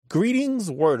Greetings,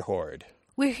 Word Horde.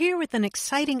 We're here with an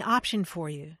exciting option for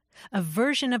you. A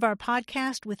version of our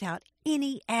podcast without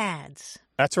any ads.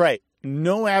 That's right.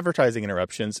 No advertising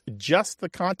interruptions, just the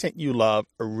content you love,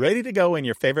 ready to go in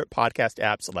your favorite podcast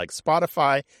apps like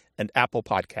Spotify and Apple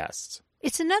Podcasts.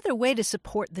 It's another way to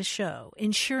support the show,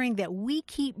 ensuring that we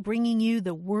keep bringing you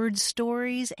the word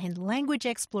stories and language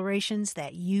explorations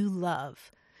that you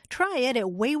love. Try it at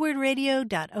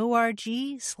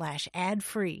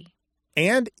waywardradio.org/ad-free.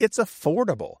 And it's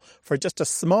affordable. For just a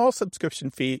small subscription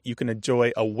fee, you can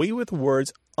enjoy Away with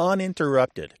Words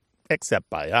uninterrupted, except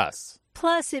by us.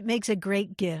 Plus, it makes a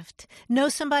great gift. Know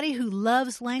somebody who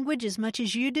loves language as much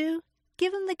as you do?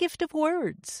 Give them the gift of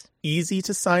words. Easy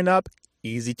to sign up,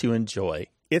 easy to enjoy.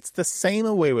 It's the same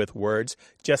Away with Words,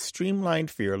 just streamlined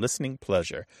for your listening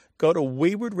pleasure. Go to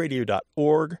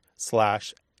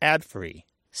waywardradio.org/ad-free.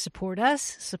 Support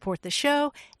us, support the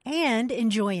show, and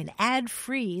enjoy an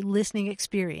ad-free listening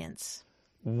experience.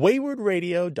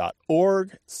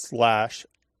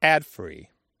 waywardradio.org/ad-free.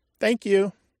 Thank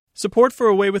you. Support for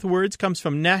Away with Words comes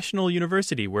from National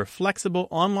University, where flexible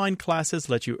online classes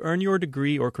let you earn your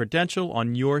degree or credential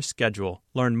on your schedule.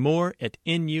 Learn more at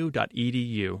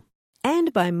nu.edu.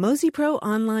 And by MoseyPro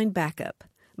Online Backup.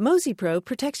 MoseyPro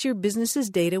protects your business's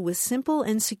data with simple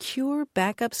and secure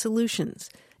backup solutions.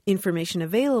 Information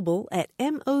available at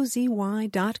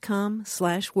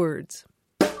mozy.com/words.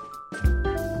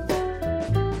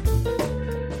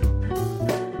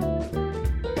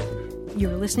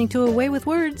 You're listening to Away with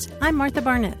Words. I'm Martha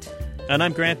Barnett. And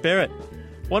I'm Grant Barrett.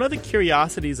 One of the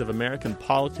curiosities of American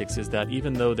politics is that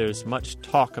even though there's much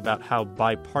talk about how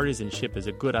bipartisanship is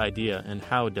a good idea and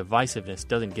how divisiveness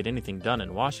doesn't get anything done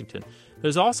in Washington,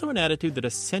 there's also an attitude that a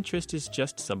centrist is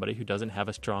just somebody who doesn't have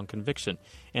a strong conviction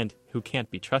and who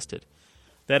can't be trusted.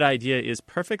 That idea is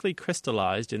perfectly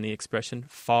crystallized in the expression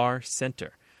far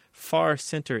center. Far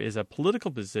center is a political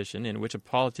position in which a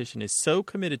politician is so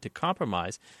committed to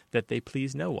compromise that they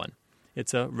please no one.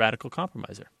 It's a radical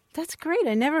compromiser. That's great.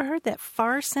 I never heard that.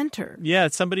 Far center. Yeah,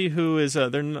 it's somebody who is,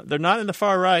 they're not in the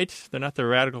far right, they're not the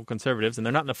radical conservatives, and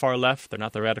they're not in the far left, they're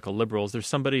not the radical liberals. There's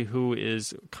somebody who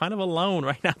is kind of alone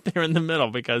right out there in the middle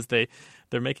because they're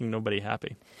making nobody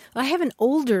happy. I have an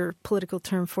older political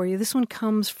term for you. This one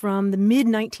comes from the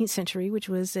mid-19th century, which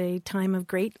was a time of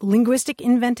great linguistic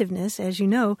inventiveness, as you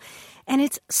know, and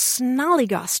it's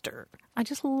snollygoster. I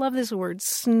just love this word,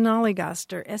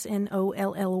 snollygoster,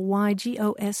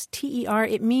 S-N-O-L-L-Y-G-O-S-T-E-R.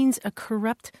 It means a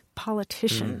corrupt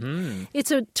politician. Mm-hmm. It's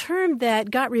a term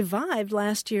that got revived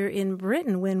last year in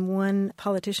Britain when one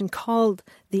politician called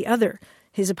the other,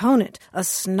 his opponent, a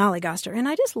snollygoster. And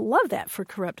I just love that for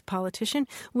corrupt politician.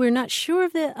 We're not sure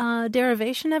of the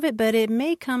derivation of it, but it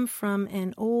may come from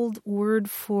an old word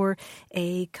for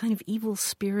a kind of evil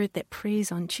spirit that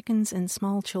preys on chickens and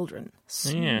small children.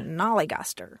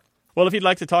 Snollygoster. Well, if you'd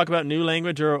like to talk about new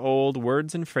language or old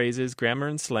words and phrases, grammar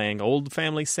and slang, old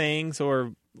family sayings,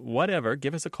 or whatever,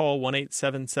 give us a call,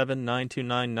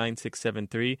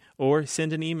 1-877-929-9673, or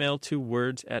send an email to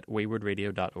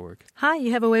words@waywardradio.org. Hi,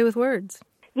 you have a way with words.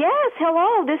 Yes,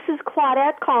 hello. This is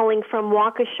Claudette calling from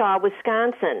Waukesha,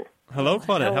 Wisconsin. Hello,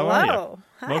 Claudette. Hello. How are you?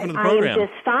 Hi. Welcome to the program. I am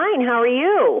just fine. How are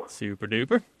you? Super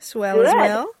duper. Swell Good. as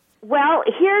well. Well,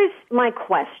 here's my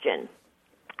question.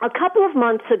 A couple of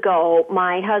months ago,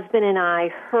 my husband and I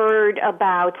heard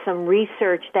about some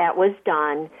research that was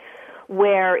done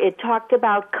where it talked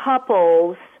about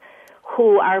couples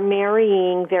who are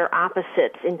marrying their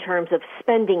opposites in terms of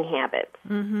spending habits.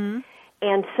 Mm-hmm.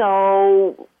 And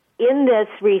so in this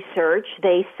research,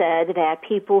 they said that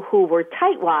people who were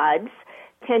tightwads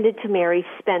tended to marry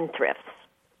spendthrifts.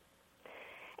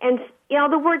 And,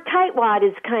 the word tightwad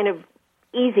is kind of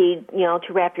easy, to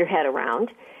wrap your head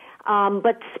around.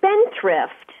 But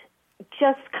spendthrift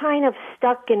just kind of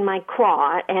stuck in my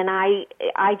craw, and I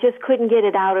just couldn't get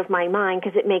it out of my mind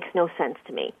because it makes no sense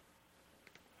to me.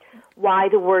 Why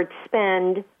the word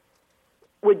spend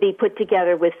would be put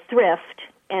together with thrift,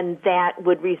 and that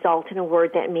would result in a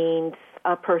word that means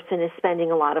a person is spending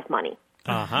a lot of money.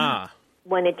 Uh-huh.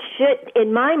 When it should,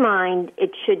 in my mind,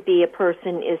 it should be a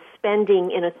person is spending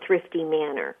in a thrifty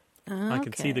manner. I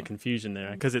can see the confusion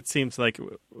there because it seems like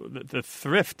the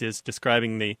thrift is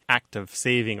describing the act of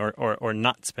saving or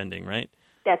not spending, right?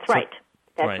 That's right.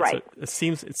 That's right. So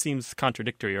it seems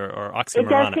contradictory or oxymoronic. It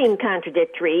does seem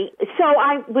contradictory. So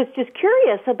I was just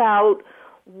curious about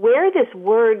where this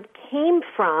word came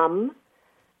from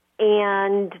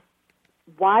and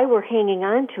why we're hanging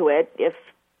on to it. If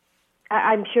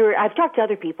I'm sure I've talked to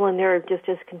other people and they're just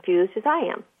as confused as I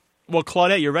am. Well,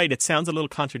 Claudette, you're right. It sounds a little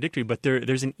contradictory, but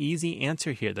there's an easy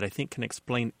answer here that I think can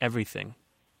explain everything.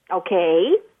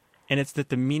 Okay. And it's that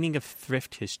the meaning of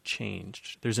thrift has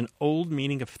changed. There's an old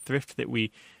meaning of thrift that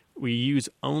we use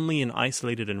only in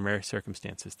isolated and rare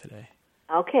circumstances today.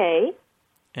 Okay.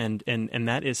 And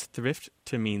that is thrift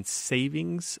to mean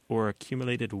savings or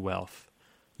accumulated wealth.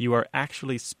 You are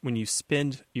actually, when you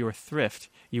spend your thrift,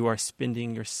 you are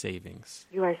spending your savings.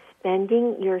 You are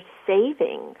spending your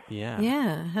savings. Yeah.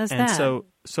 Yeah, how's that? And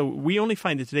so we only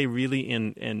find it today really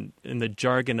in the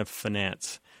jargon of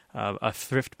finance. A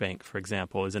thrift bank, for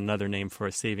example, is another name for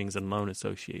a savings and loan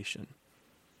association.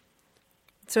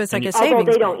 So it's like a Although savings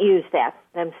they bank. don't use that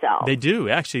themselves. They do,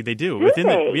 actually, they do. Do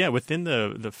they? Within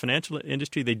the financial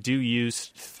industry, they do use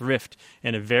thrift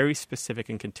in a very specific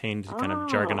and contained kind of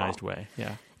jargonized way.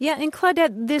 Yeah. Yeah, and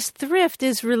Claudette, this thrift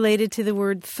is related to the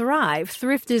word thrive.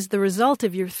 Thrift is the result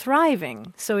of your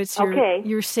thriving. So it's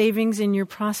your savings and your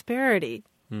prosperity.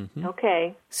 Mm-hmm.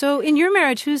 Okay. So in your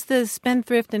marriage, who's the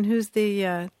spendthrift and who's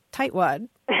the tightwad?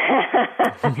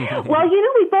 Well,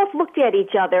 we both looked at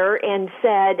each other and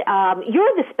said,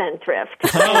 you're the spendthrift.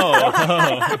 Hello.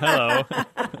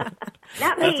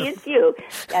 Not me, it's you.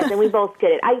 Yes, and we both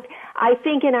did it. I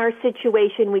think in our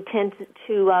situation we tend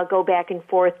to go back and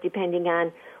forth depending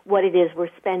on what it is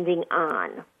we're spending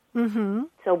on. Mm-hmm.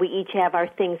 So we each have our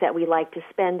things that we like to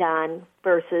spend on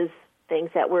versus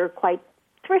things that we're quite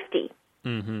thrifty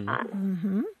on.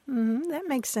 Mm-hmm. Mm-hmm. That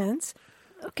makes sense.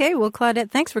 Okay, well,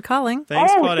 Claudette, thanks for calling.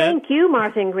 Thanks, Claudette. Thank you,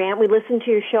 Martha and Grant. We listen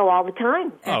to your show all the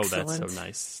time. Excellent. Oh, that's so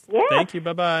nice. Yeah. Thank you.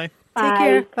 Bye-bye. Take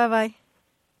care. Bye-bye.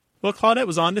 Well, Claudette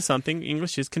was on to something.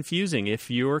 English is confusing.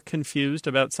 If you're confused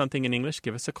about something in English,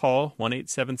 give us a call,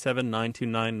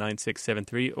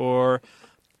 1-877-929-9673, or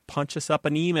punch us up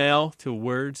an email to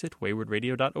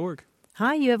words@waywardradio.org.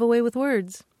 Hi, you have a way with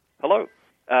words. Hello.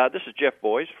 This is Jeff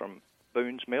Boyes from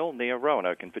Boone's Mill near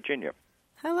Roanoke in Virginia.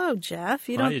 Hello, Jeff.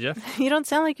 Hi, Jeff. You don't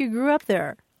sound like you grew up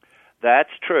there.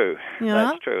 That's true. Yeah?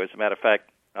 That's true. As a matter of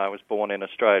fact, I was born in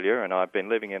Australia, and I've been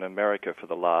living in America for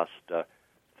the last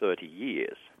 30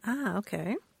 years. Ah,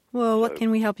 okay. Well, what can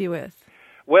we help you with?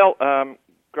 Well,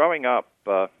 growing up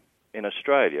in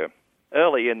Australia,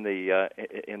 early in the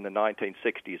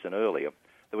 1960s and earlier,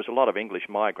 there was a lot of English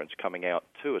migrants coming out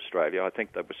to Australia. I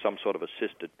think there was some sort of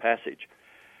assisted passage.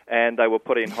 And they were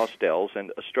put in hostels,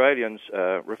 and Australians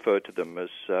referred to them as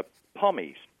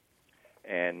pommies.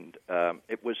 And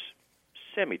it was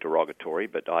semi-derogatory,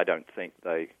 but I don't think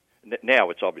now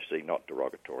it's obviously not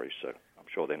derogatory, so I'm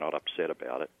sure they're not upset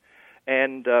about it.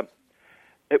 And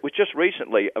it was just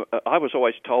recently, I was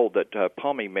always told that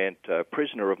pommie meant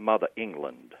prisoner of Mother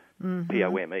England,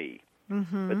 P-O-M-E.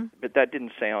 Mm-hmm. But that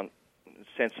didn't sound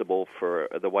sensible for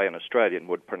the way an Australian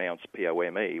would pronounce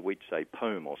P-O-M-E. We'd say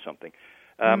poom or something.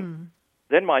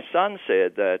 Then my son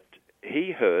said that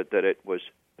he heard that it was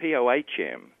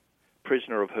P-O-H-M,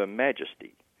 prisoner of Her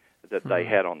Majesty, that they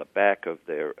had on the back of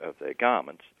their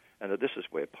garments, and that this is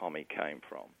where pommie came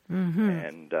from. Mm-hmm.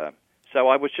 And so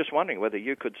I was just wondering whether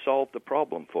you could solve the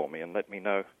problem for me and let me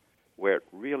know where it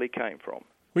really came from.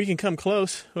 We can come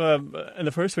close. And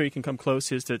the first way you can come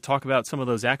close is to talk about some of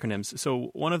those acronyms.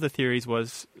 So one of the theories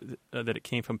was that it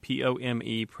came from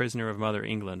P-O-M-E, prisoner of Mother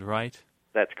England, right?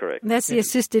 That's correct. That's the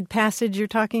assisted passage you're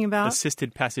talking about?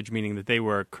 Assisted passage, meaning that they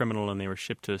were a criminal and they were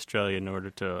shipped to Australia in order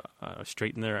to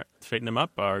straighten them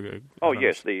up? Oh,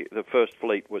 yes. The First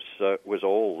Fleet was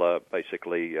all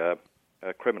basically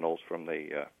criminals from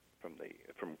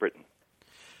Britain.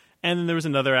 And then there was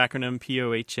another acronym,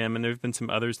 P-O-H-M, and there have been some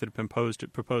others that have been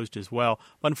proposed as well.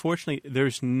 But unfortunately,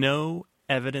 there's no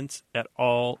evidence at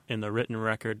all in the written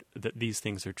record that these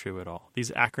things are true at all.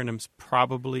 These acronyms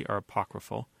probably are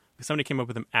apocryphal. Somebody came up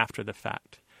with them after the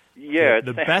fact. Yeah,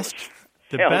 the best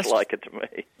like it to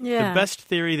me. Yeah. The best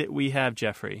theory that we have,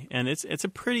 Jeffrey, and it's a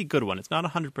pretty good one. It's not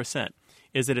 100%.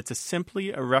 Is that it's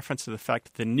simply a reference to the fact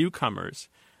that the newcomers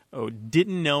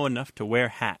didn't know enough to wear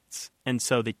hats, and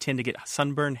so they tend to get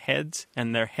sunburned heads,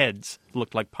 and their heads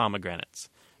looked like pomegranates,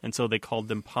 and so they called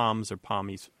them poms or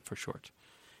pommies for short.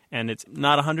 And it's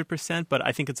not 100%, but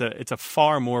I think it's a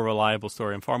far more reliable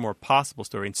story and far more possible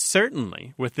story, and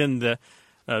certainly within the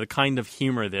kind of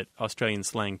humor that Australian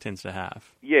slang tends to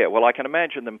have. Yeah, well, I can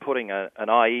imagine them putting an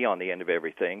IE on the end of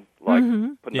everything, like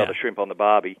put another shrimp on the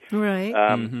barbie. Right.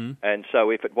 And so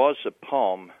if it was a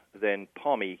pom, then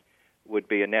pommy would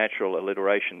be a natural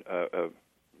alliteration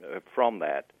from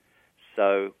that.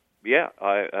 So, yeah,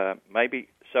 maybe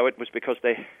so it was because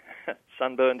they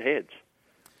sunburned heads.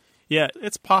 Yeah,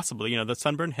 it's possible. The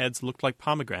sunburned heads looked like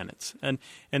pomegranates. And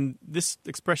this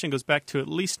expression goes back to at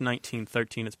least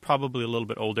 1913. It's probably a little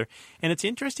bit older. And it's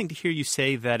interesting to hear you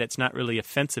say that it's not really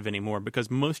offensive anymore, because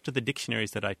most of the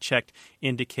dictionaries that I checked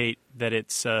indicate that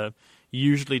it's,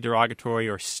 usually derogatory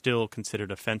or still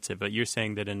considered offensive. But you're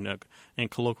saying that in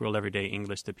colloquial everyday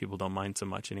English that people don't mind so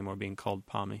much anymore being called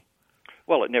pommy.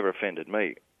 Well, it never offended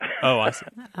me. Oh, I see.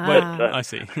 I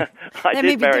see. I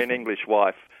did marry an English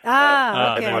wife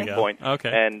okay. at one point,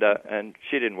 okay. and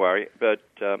she didn't worry. But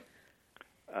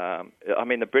I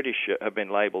mean, the British have been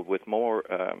labelled with more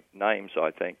names,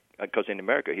 I think, because in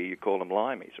America here you call them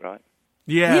limeys, right?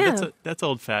 Yeah. That's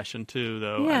old-fashioned too,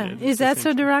 though. Yeah, is that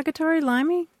so derogatory,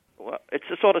 limey? Well, it's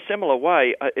a sort of similar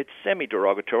way. It's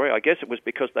semi-derogatory. I guess it was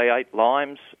because they ate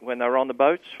limes when they were on the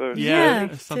boats.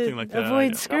 Something like that.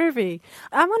 Avoid scurvy.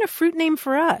 I want a fruit name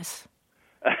for us.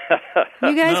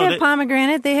 You guys have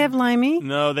pomegranate. They have limey.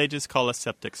 No, they just call us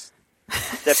septics.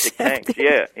 Septic tanks,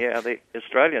 yeah. The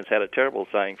Australians had a terrible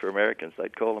saying for Americans.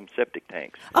 They'd call them septic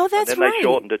tanks. Oh, that's right. And then they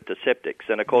shortened it to septics,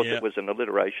 and of course it was an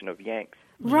alliteration of Yanks.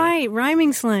 Right,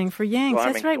 rhyming slang for Yanks.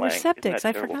 That's right, we're septics.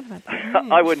 I forgot about that.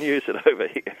 Right. I wouldn't use it over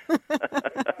here.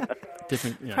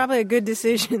 Probably a good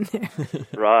decision there.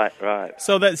 Right.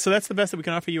 So that's the best that we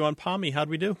can offer you on pommy. How'd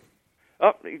we do?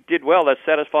 Oh, you did well. That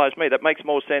satisfies me. That makes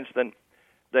more sense than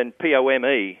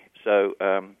POME. So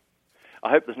I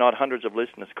hope there's not hundreds of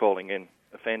listeners calling in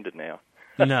offended now.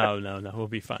 No. We'll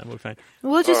be fine.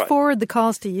 We'll just forward the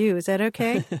calls to you. Is that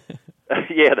okay?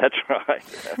 Yeah, that's right.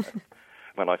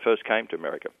 When I first came to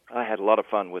America, I had a lot of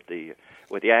fun with the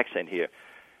accent here.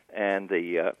 And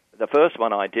the first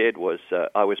one I did was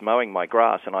I was mowing my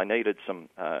grass, and I needed some.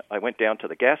 I went down to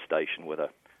the gas station with a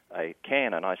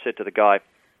can, and I said to the guy,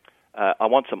 "I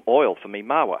want some oil for me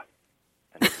mower."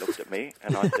 And he looked at me,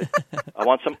 and I said, "I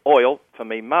want some oil for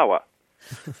me mower."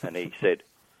 And he said,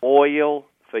 "Oil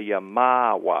for your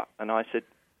mower." And I said,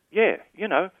 "Yeah,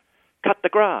 cut the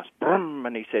grass." Brum.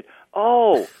 And he said,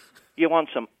 "Oh, you want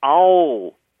some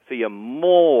oil for your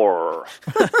mower."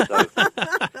 So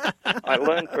I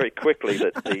learned very quickly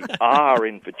that the R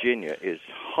in Virginia is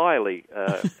highly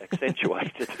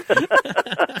accentuated.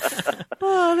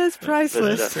 Oh, that's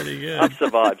priceless. That's pretty good. I've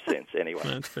survived since,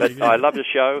 anyway. But I love the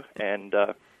show, and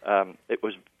it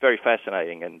was very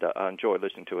fascinating, and I enjoy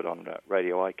listening to it on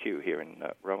Radio IQ here in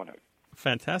Roanoke.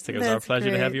 Fantastic. It was our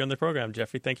pleasure to have you on the program,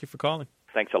 Jeffrey. Thank you for calling.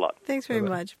 Thanks a lot. Thanks very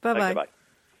much. Bye-bye. Bye.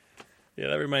 Yeah,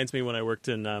 that reminds me when I worked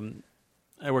in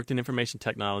information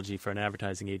technology for an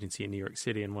advertising agency in New York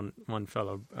City, and one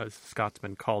fellow, a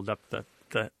Scotsman, called up the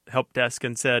help desk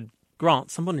and said,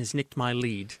 "Grant, someone has nicked my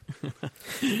lead."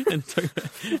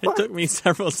 It took me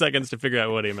several seconds to figure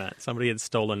out what he meant. Somebody had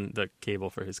stolen the cable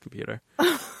for his computer.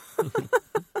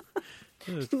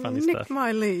 It was funny Nick stuff.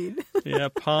 my lead. Yeah,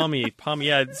 pommy.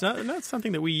 Yeah, it's not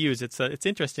something that we use. It's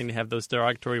interesting to have those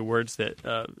derogatory words that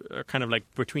are kind of like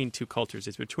between two cultures.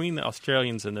 It's between the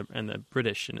Australians and the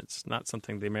British, and it's not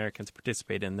something the Americans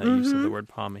participate in, the use of the word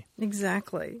pommy.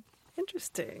 Exactly.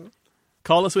 Interesting.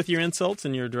 Call us with your insults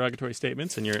and your derogatory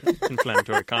statements and your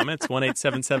inflammatory comments,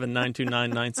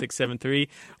 1-877-929-9673,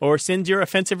 or send your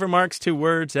offensive remarks to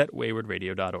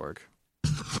words@waywardradio.org.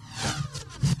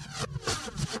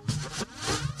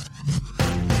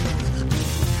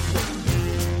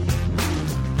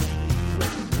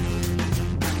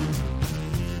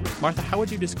 Martha, how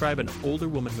would you describe an older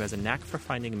woman who has a knack for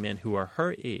finding men who are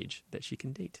her age that she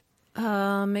can date?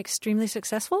 Extremely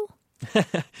successful?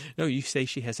 No, you say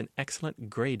she has an excellent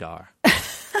graydar.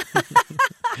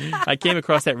 I came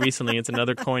across that recently. It's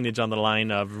another coinage on the line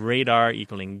of radar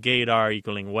equaling gaydar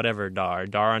equaling whatever dar.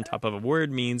 Dar on top of a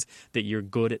word means that you're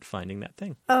good at finding that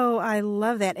thing. Oh, I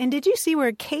love that. And did you see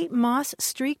where Kate Moss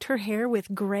streaked her hair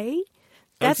with gray?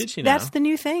 Did she now? That's the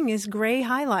new thing, is gray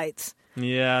highlights.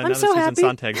 Yeah, I'm now that so Susan happy.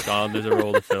 Sontag's gone, there's a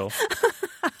role to fill.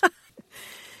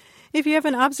 If you have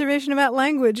an observation about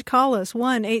language, call us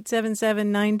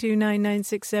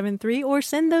 1-877-929-9673 or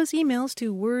send those emails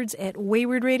to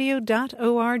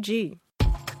words@waywardradio.org.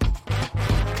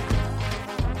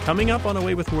 Coming up on A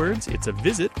Way with Words, it's a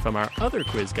visit from our other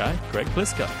quiz guy, Greg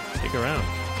Pliska. Stick around.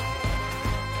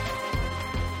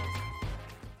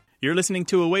 You're listening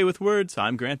to A Way with Words.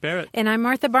 I'm Grant Barrett. And I'm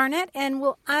Martha Barnett, and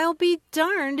I'll be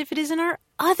darned if it isn't our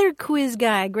other quiz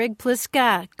guy, Greg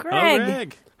Pliska. Greg. Oh,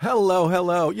 Greg. Hello.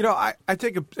 I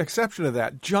take exception to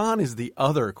that. John is the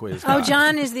other quiz guy. Oh,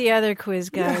 John is the other quiz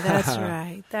guy. That's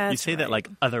right. You say that like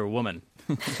other woman.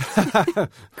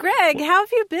 Greg, how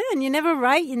have you been? You never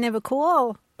write, you never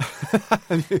call.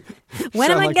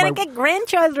 When am I going to get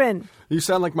grandchildren? You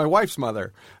sound like my wife's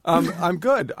mother. I'm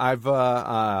good. I've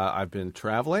been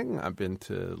traveling. I've been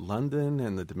to London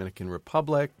and the Dominican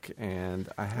Republic, and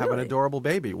I have an adorable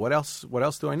baby. What else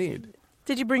do I need?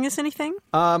 Did you bring us anything?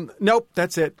 Nope.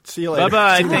 That's it. See you later.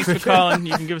 Bye-bye. Thanks for calling.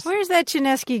 You can give us. Where's that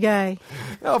Chinesky guy?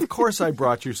 Of course, I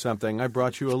brought you something. I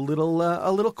brought you a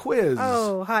little quiz.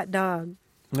 Oh, hot dog.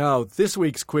 No, this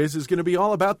week's quiz is going to be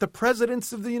all about the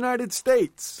presidents of the United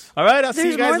States. All right, I'll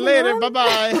see you guys later. one?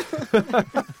 Bye-bye.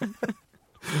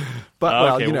 But,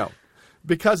 well, Okay. you know,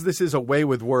 because this is a way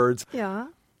with words, Yeah.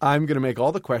 I'm going to make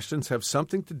all the questions have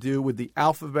something to do with the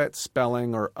alphabet,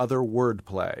 spelling, or other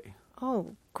wordplay.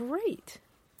 Oh, great.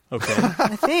 Okay.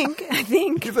 I think.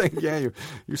 You think, yeah, you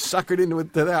suckered into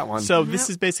it to that one. So this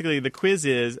is basically, the quiz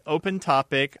is open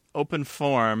topic, open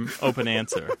form, open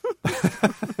answer.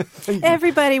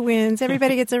 Everybody wins.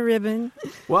 Everybody gets a ribbon.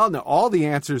 Well, no, all the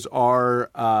answers are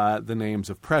the names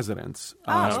of presidents.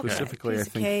 Okay. Specifically, I Piece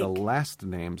of think cake. the last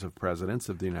names of presidents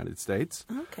of the United States.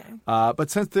 Okay.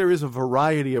 But since there is a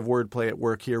variety of wordplay at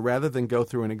work here, rather than go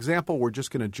through an example, we're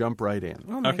just going to jump right in.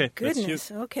 Oh, my Okay, let's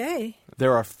goodness. Okay.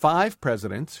 There are 5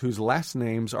 presidents whose last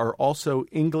names are also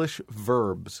English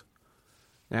verbs.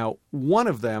 Now, one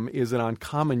of them is an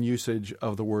uncommon usage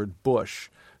of the word bush,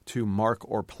 to mark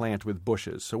or plant with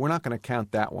bushes. So we're not going to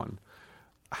count that one.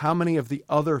 How many of the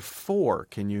other 4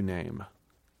 can you name?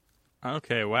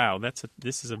 Okay, wow.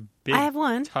 This is a big, I have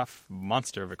one. tough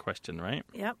monster of a question, right?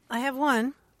 Yep. I have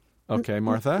one. Okay,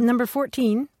 Martha? Number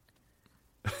 14.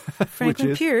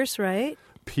 Franklin is? Pierce, right?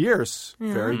 Pierce.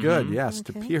 Very good. Yes,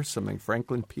 to Okay. pierce something.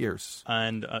 Franklin Pierce.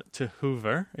 And to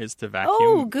hoover is to vacuum.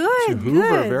 Oh, good. To Hoover.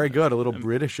 Good. Very good. A little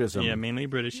Britishism. Yeah, mainly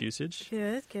British usage.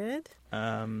 Good.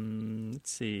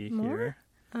 Let's see More?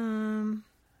 here.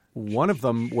 One of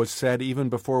them was said even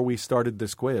before we started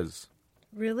this quiz.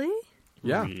 Really?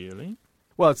 Yeah. Really?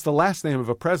 Well, it's the last name of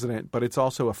a president, but it's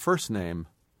also a first name.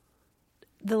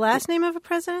 The last name of a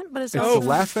president, but it's It's also the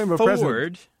last name of a Ford.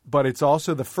 president, but it's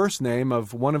also the first name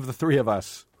of one of the 3 of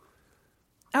us.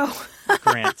 Oh,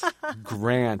 Grant.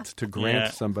 Grant, to grant Yeah.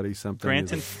 somebody something. Grant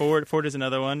is and a- Ford. Ford is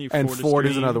another one. and Ford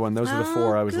is Stream. another one. Those are the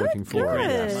 4 I was good, looking for. good.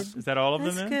 Yes. Is that all of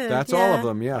that's them then? good. That's yeah. all of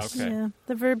them, yes. Okay. Yeah.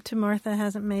 The verb to Martha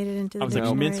hasn't made it into the I was like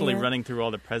dictionary mentally yet. running through all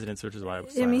the presidents, which is why I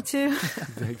was Yeah, me silent. too.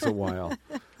 It takes a while.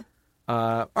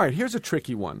 All right, here's a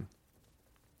tricky one.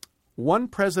 One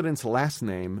president's last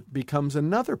name becomes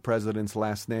another president's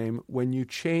last name when you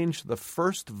change the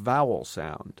first vowel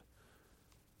sound.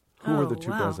 Who are Oh, the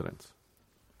 2 wow. presidents?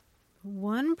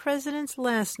 One president's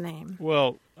last name.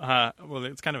 Well,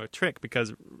 it's kind of a trick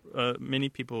because many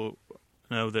people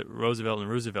know that Roosevelt and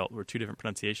Roosevelt were 2 different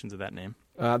pronunciations of that name.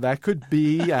 That could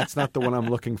be. That's not the one I'm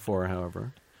looking for,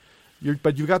 however.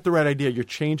 But you got the right idea. You're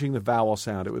changing the vowel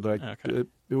sound. It would Okay.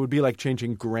 it would be like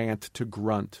changing Grant to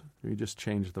Grunt. You just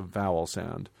change the vowel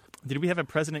sound. Did we have a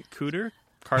President Carter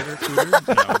Cooter?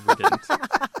 No, we didn't.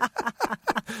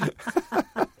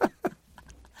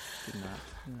 Did not.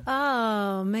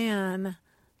 Oh, man.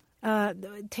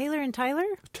 Taylor and Tyler?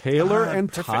 Taylor and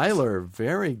perfect. Tyler.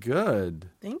 Very good.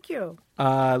 Thank you.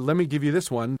 Let me give you this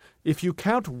one. If you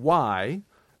count Y,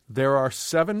 there are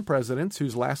 7 presidents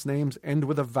whose last names end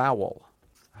with a vowel.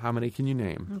 How many can you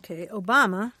name? Okay,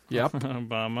 Obama. Yep.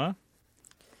 Obama.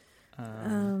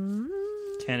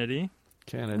 Kennedy.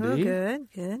 Kennedy. Oh,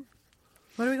 good.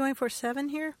 What are we going for, 7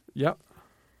 here? Yep.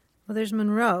 Well, there's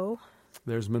Monroe.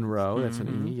 There's Monroe. That's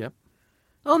an E. Yep.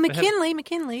 Oh,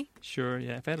 McKinley. Sure,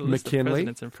 yeah. If I had a list McKinley,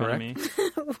 of presidents in front of me.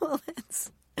 Well,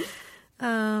 it's...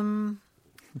 And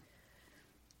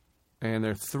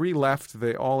there are 3 left.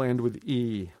 They all end with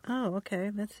E. Oh,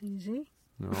 okay. That's easy.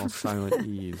 They're all silent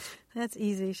E's. That's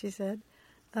easy, she said.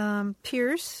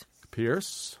 Pierce.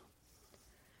 Pierce.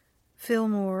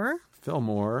 Fillmore.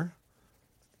 Fillmore.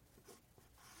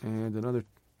 And another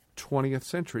 20th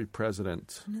century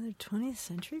president. Another 20th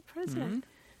century president.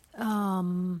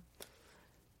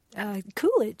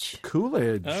 Coolidge.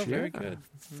 Coolidge. Oh, very yeah. good.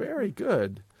 Very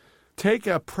good. Take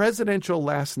a presidential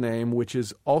last name, which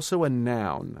is also a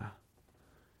noun.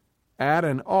 Add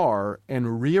an R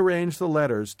and rearrange the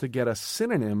letters to get a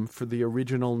synonym for the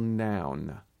original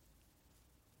noun.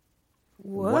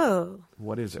 Whoa.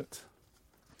 What is it?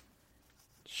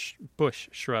 Bush,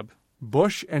 shrub.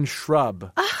 Bush and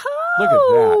shrub. Oh, Look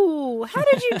at that. How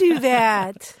did you do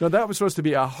that? No, that was supposed to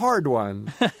be a hard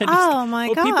one. Oh, my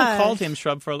Well, God. people called him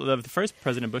Shrub for the first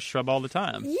President Bush Shrub all the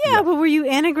time. Yeah, but were you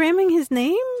anagramming his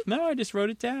name? No, I just wrote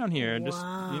it down here. Just,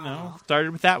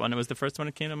 started with that one. It was the first one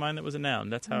that came to mind that was a noun.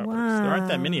 That's how it works. There aren't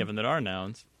that many of them that are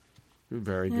nouns.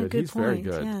 Very Yeah, good. He's very point,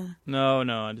 good. Yeah. No,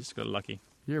 I just got lucky.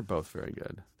 You're both very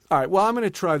good. All right, well, I'm going to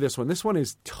try this one. This one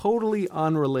is totally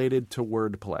unrelated to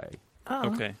wordplay,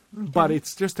 Okay. but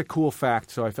it's just a cool fact,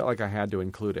 so I felt like I had to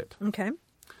include it. Okay.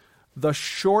 The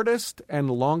shortest and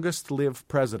longest lived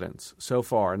presidents so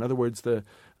far, in other words,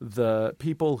 the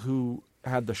people who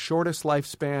had the shortest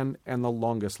lifespan and the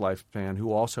longest lifespan,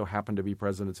 who also happened to be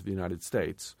presidents of the United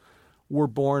States, were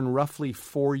born roughly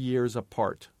 4 years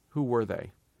apart. Who were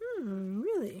they?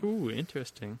 Really? Ooh,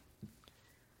 interesting.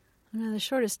 Now, the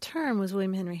shortest term was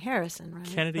William Henry Harrison, right?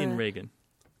 Kennedy and Reagan.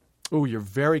 Oh, you're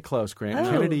very close, Grant. Oh.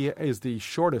 Kennedy is the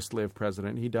shortest-lived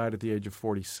president. He died at the age of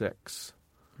 46.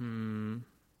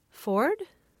 Ford?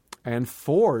 And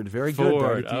Ford, very good,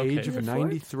 died at the age Is of it Ford?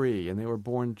 93, and they were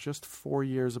born just 4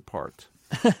 years apart.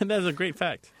 That's a great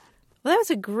fact. Well, that was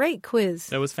a great quiz.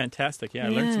 That was fantastic. Yeah, I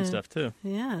learned some stuff, too.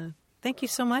 Yeah. Thank you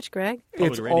so much, Greg.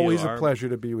 Public It's radio always a are- pleasure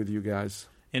to be with you guys.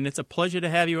 And it's a pleasure to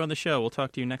have you on the show. We'll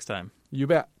talk to you next time. You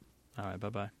bet. All right,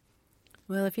 bye-bye.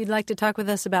 Well, if you'd like to talk with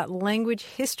us about language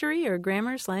history or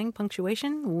grammar, slang,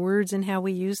 punctuation, words and how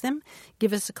we use them,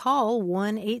 give us a call,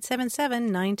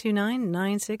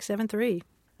 1-877-929-9673.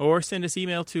 Or send us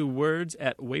email to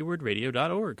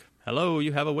words@waywardradio.org. Hello,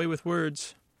 you have a way with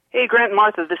words. Hey, Grant and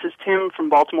Martha, this is Tim from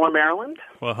Baltimore, Maryland.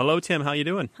 Well, hello, Tim. How you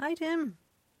doing? Hi, Tim.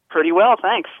 Pretty well,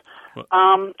 thanks. Well-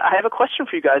 I have a question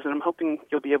for you guys, and I'm hoping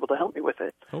you'll be able to help me with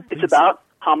it. Oh, It's please. about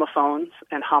homophones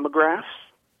and homographs.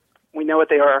 We know what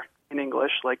they are in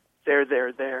English, like there,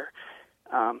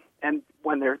 and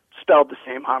when they're spelled the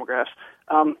same, homographs.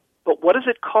 But what is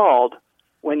it called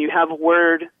when you have a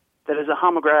word that is a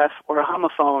homograph or a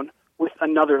homophone with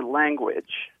another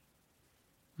language?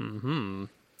 Mm-hmm.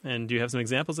 And do you have some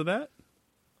examples of that?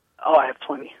 Oh, I have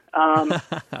plenty.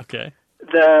 Okay.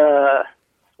 The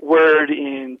word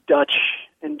in Dutch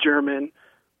and German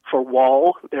for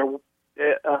wall,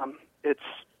 it's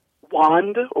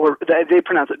wand, or they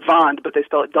pronounce it wand, but they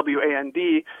spell it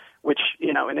W-A-N-D, which,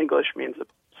 in English means a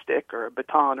stick or a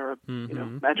baton or a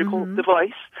magical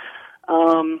device.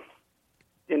 In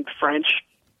French,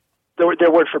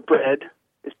 their word for bread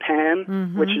is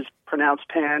pain, which is pronounced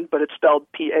pan, but it's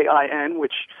spelled P-A-I-N,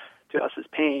 which to us is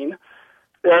pain.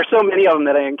 There are so many of them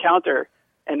that I encounter,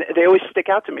 and they always stick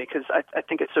out to me because I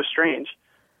think it's so strange.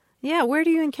 Yeah, where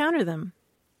do you encounter them?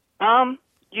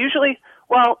 Usually,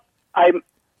 well, I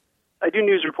do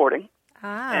news reporting,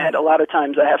 and a lot of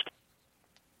times I have to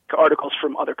take articles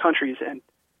from other countries and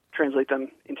translate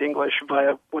them into English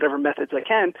via whatever methods I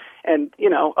can. And,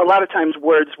 a lot of times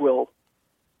words will,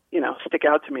 stick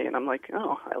out to me, and I'm like,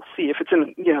 oh, I'll see. If it's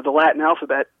in, the Latin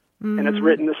alphabet and it's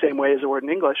written the same way as a word in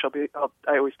English, I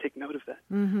always take note of that.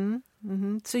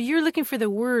 So you're looking for the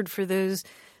word for those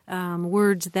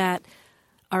words that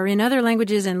are in other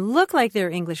languages and look like they're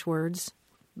English words,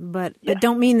 but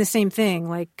don't mean the same thing.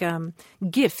 Like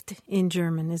gift in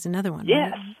German is another one.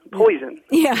 Yes, right? poison.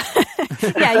 Yeah.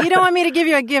 Yeah, you don't want me to give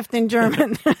you a gift in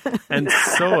German. And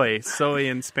soy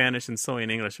in Spanish and soy in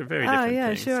English are very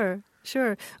different things.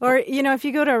 Sure. Or, if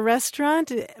you go to a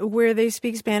restaurant where they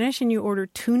speak Spanish and you order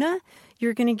tuna,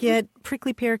 you're going to get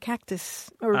prickly pear cactus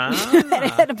or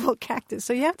edible cactus.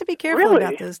 So you have to be careful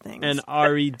about those things. And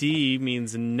RED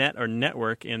means net or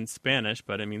network in Spanish,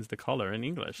 but it means the color in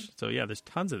English. So, yeah, there's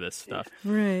tons of this stuff.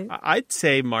 Right. I'd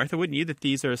say, Martha, wouldn't you, that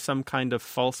these are some kind of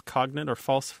false cognate or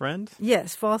false friend?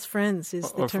 Yes, false friends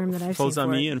is the term that I've seen faux for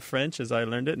amis it. in French, as I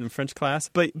learned it in French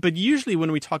class. But usually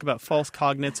when we talk about false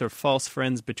cognates or false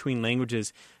friends between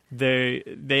languages,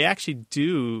 they actually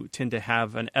do tend to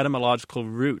have an etymological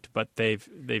root, but they've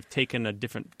taken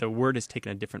the word has taken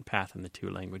a different path in the two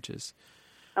languages.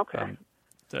 Okay.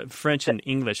 The French and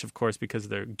English, of course, because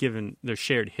their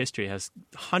shared history has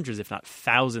hundreds, if not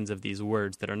thousands, of these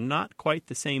words that are not quite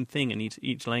the same thing in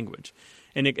each language.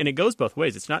 And it goes both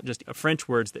ways. It's not just French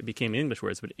words that became English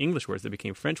words, but English words that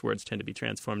became French words tend to be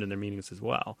transformed in their meanings as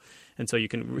well. And so you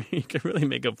can really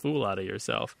make a fool out of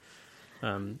yourself.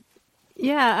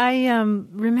 Yeah, I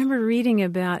remember reading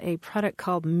about a product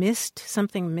called Mist.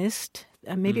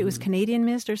 Maybe it was Canadian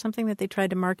Mist or something that they tried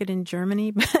to market in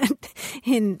Germany, but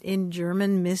in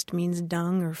German, mist means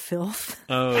dung or filth.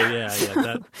 Oh, yeah,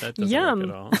 that doesn't Yum. work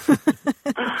at all.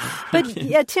 But,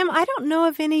 yeah, Tim, I don't know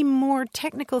of any more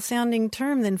technical-sounding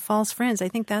term than false friends. I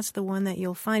think that's the one that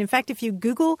you'll find. In fact, if you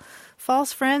Google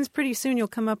false friends, pretty soon you'll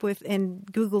come up with, and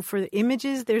Google for the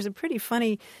images, there's a pretty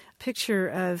funny picture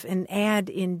of an ad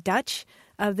in Dutch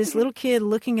of this little kid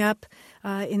looking up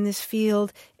in this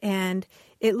field, and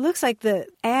it looks like the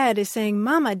ad is saying,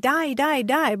 Mama, die, die,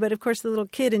 die. But, of course, the little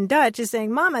kid in Dutch is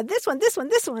saying, Mama, this one,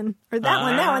 or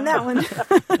that one.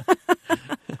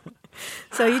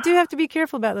 So you do have to be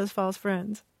careful about those false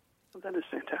friends. Well, that is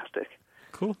fantastic.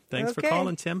 Cool. Thanks for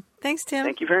calling, Tim. Thanks, Tim.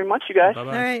 Thank you very much, you guys.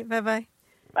 Bye-bye. All right, bye-bye.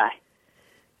 Bye.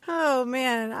 Oh,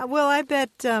 man. Well, I bet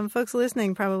folks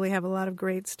listening probably have a lot of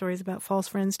great stories about false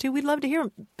friends, too. We'd love to hear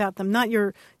about them. Not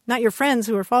your friends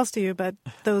who are false to you, but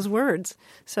those words.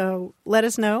 So let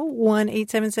us know,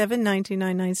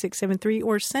 1-877-929-9673,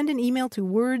 or send an email to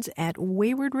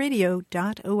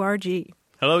words@waywardradio.org.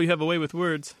 Hello, you have a way with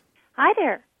words. Hi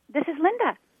there. This is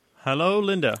Linda. Hello,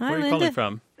 Linda. Hi, Where are you Linda. calling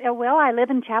from? Well, I live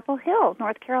in Chapel Hill,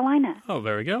 North Carolina. Oh,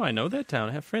 there we go. I know that town.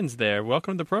 I have friends there.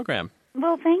 Welcome to the program.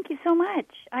 Well, thank you so much.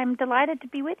 I'm delighted to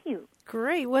be with you.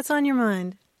 Great. What's on your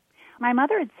mind? My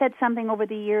mother had said something over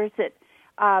the years that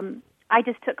I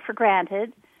just took for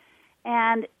granted,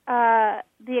 and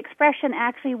the expression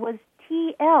actually was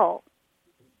TL.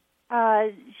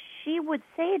 She would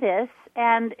say this,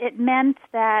 and it meant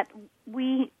that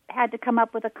we had to come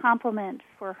up with a compliment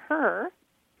for her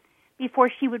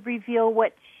before she would reveal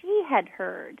what she had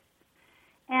heard.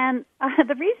 And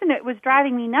the reason it was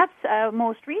driving me nuts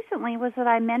most recently was that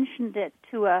I mentioned it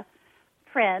to a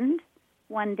friend.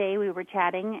 One day we were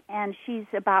chatting, and she's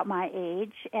about my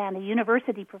age and a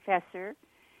university professor.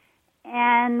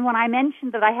 And when I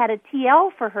mentioned that I had a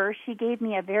TL for her, she gave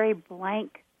me a very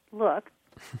blank look.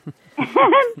 And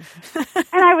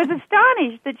I was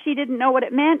astonished that she didn't know what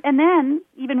it meant. And then,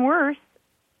 even worse,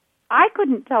 I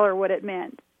couldn't tell her what it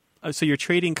meant. So you're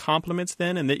trading compliments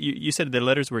then? And that you said the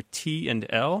letters were T and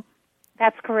L?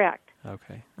 That's correct.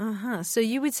 Okay. So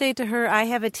you would say to her, I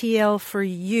have a TL for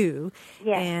you.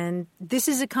 Yes. And this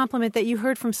is a compliment that you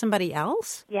heard from somebody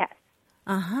else? Yes.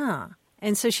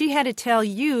 And so she had to tell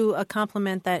you a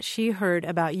compliment that she heard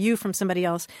about you from somebody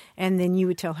else, and then you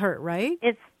would tell her, right?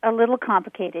 It's a little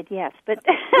complicated, yes. But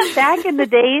back in the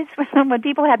days when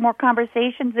people had more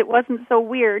conversations, it wasn't so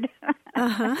weird.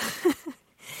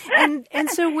 And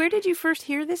so where did you first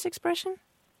hear this expression?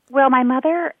 Well, my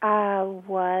mother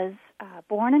was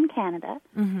born in Canada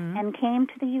and came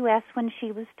to the U.S. when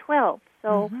she was 12.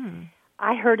 So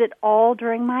I heard it all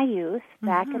during my youth,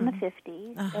 back in the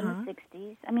 50s and the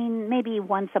 60s. I mean, maybe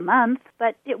once a month,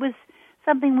 but it was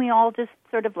something we all just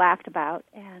sort of laughed about,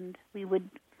 and we would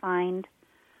find,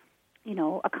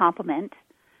 a compliment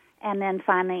and then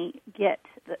finally get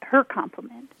her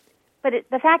compliment. But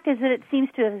the fact is that it seems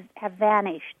to have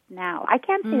vanished now. I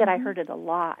can't say that I heard it a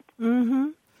lot.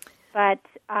 But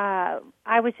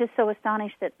I was just so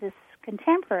astonished that this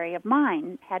contemporary of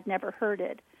mine had never heard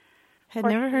it. Had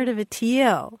never heard of a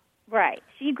TL. Right.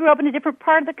 She grew up in a different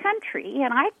part of the country,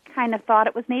 and I kind of thought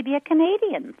it was maybe a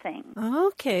Canadian thing.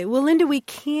 Okay. Well, Linda, we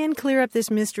can clear up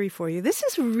this mystery for you. This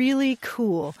is really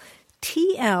cool.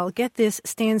 TL, get this,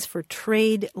 stands for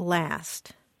trade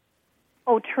last.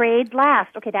 Oh, trade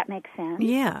last. Okay, that makes sense.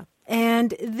 Yeah.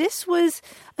 And this was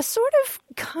a sort of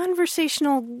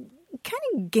conversational kind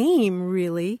of game,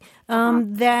 really,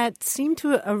 that seemed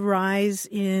to arise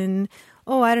in,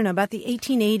 about the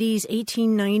 1880s,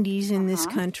 1890s in this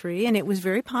country. And it was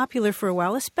very popular for a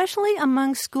while, especially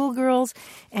among schoolgirls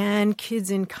and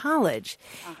kids in college.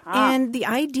 And the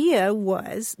idea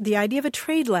of a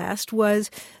trade last was,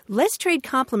 let's trade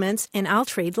compliments and I'll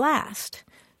trade last.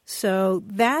 So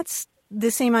that's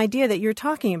the same idea that you're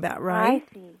talking about, right? I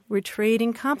see. We're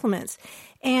trading compliments.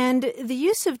 And the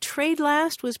use of trade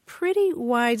last was pretty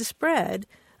widespread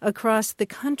across the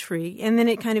country, and then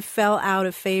it kind of fell out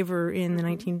of favor in the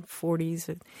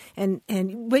 1940s.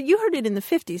 But you heard it in the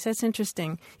 50s. That's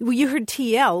interesting. Well, you heard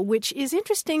TL, which is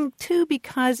interesting, too,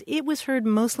 because it was heard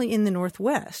mostly in the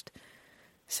Northwest.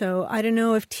 So I don't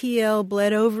know if TL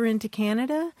bled over into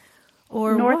Canada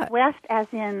or Northwest, what? as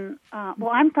in,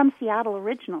 I'm from Seattle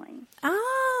originally.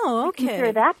 Oh, okay. We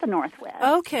consider that the Northwest.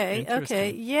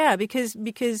 Okay. Yeah, because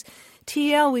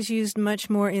TL was used much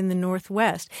more in the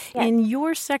Northwest. Yes. In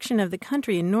your section of the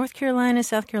country, in North Carolina,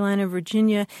 South Carolina,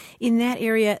 Virginia, in that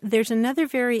area, there's another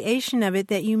variation of it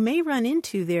that you may run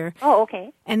into there. Oh,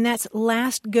 okay. And that's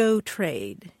last go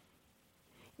trade.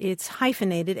 It's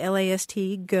hyphenated,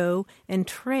 L-A-S-T, go, and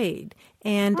trade.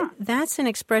 And that's an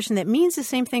expression that means the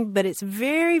same thing, but it's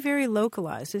very, very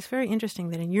localized. It's very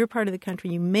interesting that in your part of the country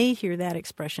you may hear that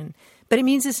expression, but it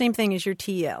means the same thing as your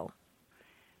TL.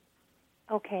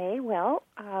 Okay, well,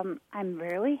 I'm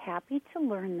really happy to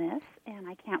learn this, and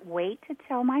I can't wait to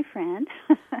tell my friend.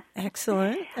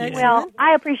 Excellent. Well,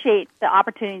 I appreciate the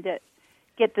opportunity to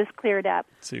get this cleared up.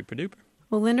 Super duper.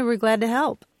 Well, Linda, we're glad to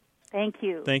help. Thank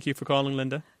you. Thank you for calling,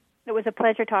 Linda. It was a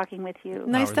pleasure talking with you.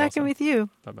 Nice talking with you.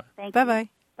 Bye-bye. Thank you. Bye-bye.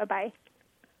 Bye-bye.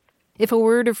 If a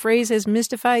word or phrase has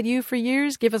mystified you for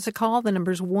years, give us a call. The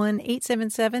number's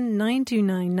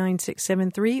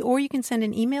 1-877-929-9673, or you can send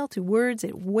an email to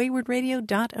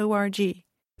words@waywardradio.org.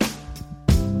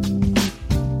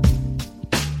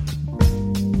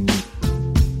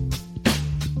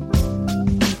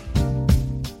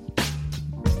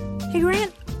 Hey,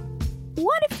 Grant,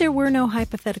 what if there were no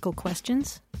hypothetical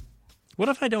questions? What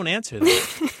if I don't answer them?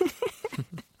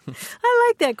 I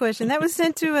like that question. That was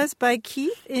sent to us by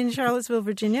Keith in Charlottesville,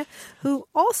 Virginia, who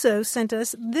also sent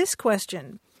us this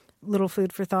question. Little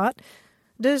food for thought.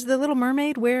 Does the Little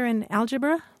Mermaid wear an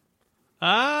algebra?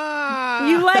 Ah!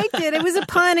 You liked it. It was a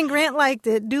pun, and Grant liked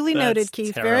it. Duly noted,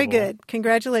 Keith. Terrible. Very good.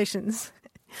 Congratulations.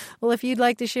 Well, if you'd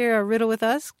like to share a riddle with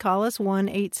us, call us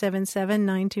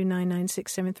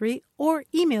 1-877-929-9673 or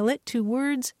email it to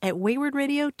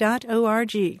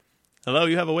words@waywardradio.org. Hello,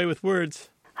 you have a way with words.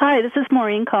 Hi, this is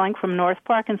Maureen calling from North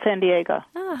Park in San Diego.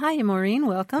 Oh, hi, Maureen.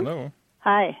 Welcome. Hello.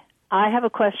 Hi. I have a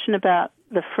question about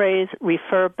the phrase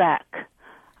refer back.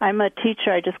 I'm a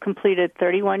teacher. I just completed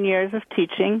 31 years of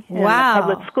teaching in the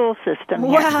public school system.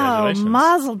 Wow,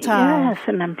 mazel tov. Yes,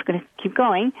 and I'm going to keep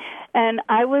going. And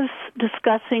I was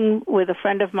discussing with a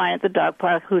friend of mine at the dog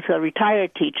park who's a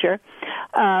retired teacher.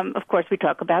 Of course, we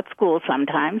talk about school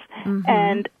sometimes. Mm-hmm.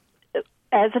 And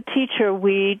as a teacher,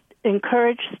 we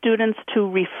encourage students to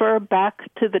refer back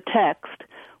to the text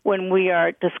when we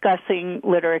are discussing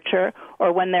literature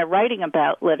or when they're writing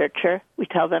about literature. We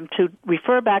tell them to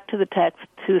refer back to the text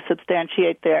to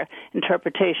substantiate their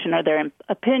interpretation or their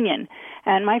opinion.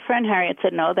 And my friend Harriet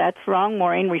said, no, that's wrong,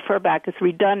 Maureen. Refer back is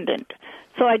redundant.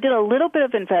 So I did a little bit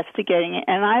of investigating,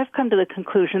 and I've come to the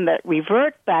conclusion that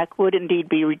revert back would indeed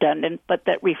be redundant, but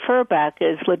that refer back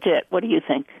is legit. What do you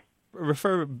think?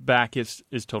 Refer back is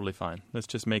totally fine. Let's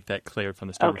just make that clear from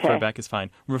the start. Okay. Refer back is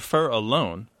fine. Refer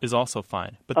alone is also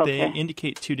fine, but they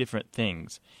indicate two different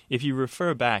things. If you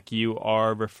refer back, you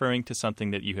are referring to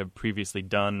something that you have previously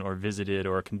done or visited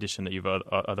or a condition that you've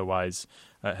otherwise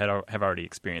have already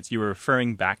experienced. You are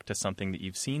referring back to something that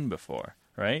you've seen before,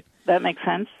 right? That makes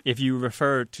sense. If you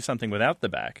refer to something without the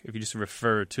back, if you just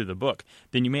refer to the book,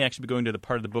 then you may actually be going to the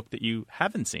part of the book that you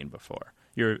haven't seen before.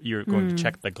 You're going to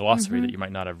check the glossary that you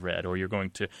might not have read, or you're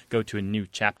going to go to a new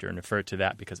chapter and refer to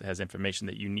that because it has information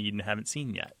that you need and haven't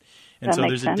seen yet. And so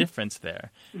there's a difference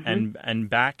there. Mm-hmm. And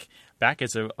back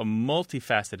is a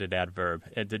multifaceted adverb.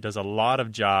 It does a lot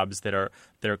of jobs that are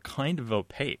kind of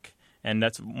opaque. And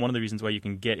that's one of the reasons why you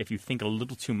can get, if you think a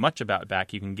little too much about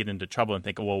back, you can get into trouble and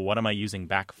think, well, what am I using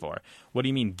back for? What do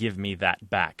you mean, give me that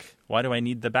back? Why do I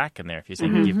need the back in there if you're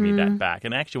saying, give me that back?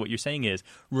 And actually what you're saying is,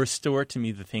 restore to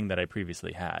me the thing that I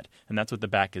previously had. And that's what the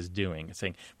back is doing. It's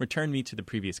saying, return me to the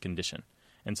previous condition.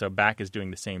 And so back is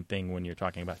doing the same thing when you're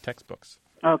talking about textbooks.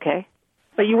 Okay.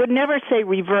 But you would never say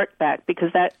revert back because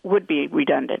that would be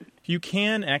redundant. You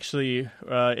can actually,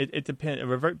 it depends.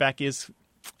 Revert back is...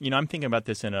 I'm thinking about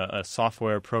this in a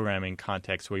software programming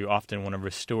context where you often want to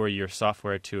restore your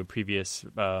software to a previous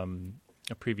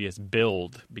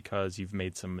build because you've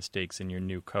made some mistakes in your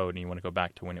new code and you want to go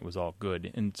back to when it was all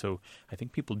good. And so I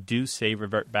think people do say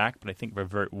revert back, but I think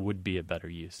revert would be a better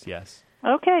use, yes.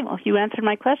 Okay, well, you answered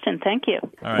my question. Thank you.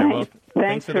 All right, well,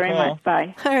 thanks for the very call. much.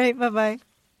 Bye. All right, bye-bye.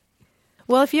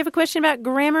 Well, if you have a question about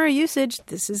grammar or usage,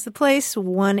 this is the place,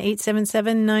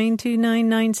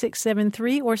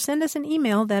 1-877-929-9673, or send us an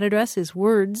email. That address is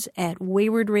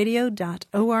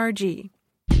words@waywardradio.org.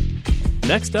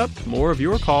 Next up, more of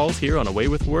your calls here on Away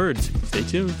with Words. Stay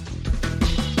tuned.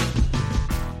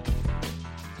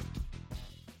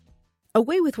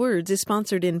 Away with Words is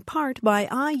sponsored in part by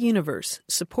iUniverse,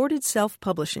 supported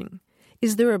self-publishing.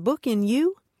 Is there a book in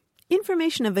you?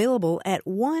 Information available at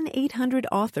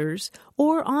 1-800-AUTHORS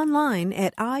or online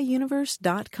at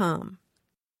iUniverse.com.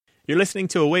 You're listening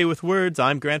to Away with Words.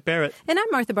 I'm Grant Barrett. And I'm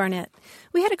Martha Barnett.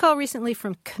 We had a call recently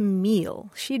from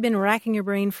Camille. She'd been racking her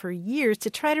brain for years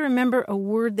to try to remember a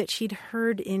word that she'd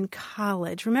heard in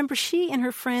college. Remember, she and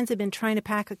her friends had been trying to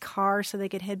pack a car so they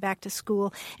could head back to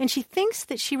school. And she thinks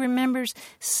that she remembers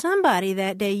somebody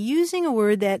that day using a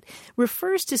word that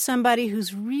refers to somebody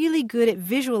who's really good at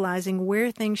visualizing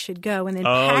where things should go and then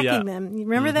packing them. You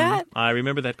remember that? I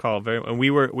remember that call. We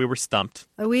were stumped.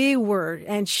 We were.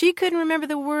 And she couldn't remember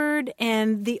the word.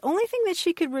 And the only thing that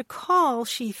she could recall,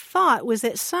 she thought, was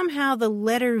that somehow the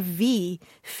letter V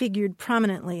figured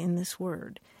prominently in this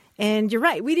word. And you're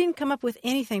right, we didn't come up with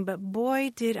anything, but boy,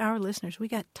 did our listeners. We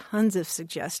got tons of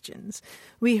suggestions.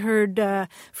 We heard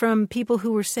from people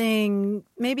who were saying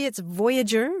maybe it's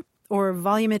Voyager or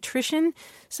volumetrician.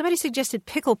 Somebody suggested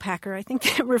pickle packer. I think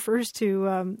that refers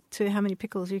to how many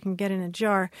pickles you can get in a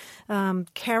jar.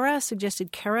 Kara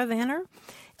suggested caravaner.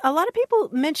 A lot of people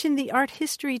mention the art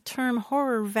history term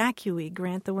horror vacui,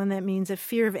 Grant, the one that means a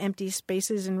fear of empty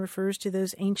spaces and refers to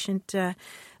those ancient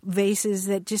vases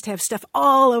that just have stuff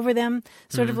all over them,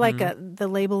 sort of like the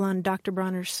label on Dr.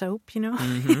 Bronner's soap, you know?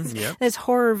 Yep. That's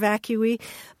horror vacui.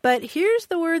 But here's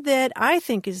the word that I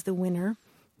think is the winner,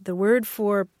 the word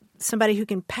for somebody who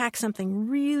can pack something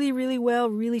really, really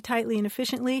well, really tightly and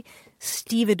efficiently,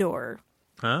 stevedore.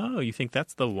 Oh, you think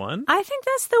that's the one? I think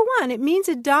that's the one. It means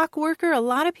a dock worker. A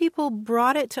lot of people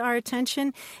brought it to our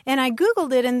attention, and I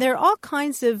Googled it, and there are all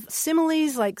kinds of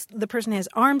similes, like the person has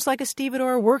arms like a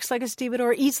stevedore, works like a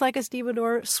stevedore, eats like a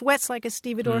stevedore, sweats like a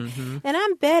stevedore. Mm-hmm. And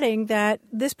I'm betting that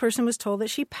this person was told that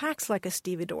she packs like a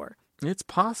stevedore. It's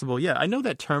possible, yeah. I know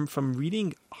that term from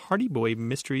reading Hardy Boy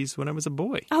mysteries when I was a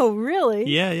boy. Oh, really?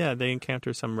 Yeah. They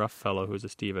encounter some rough fellow who's a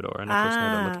stevedore, and of course I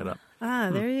had to look it up.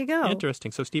 There you go.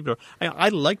 Interesting. So stevedore. I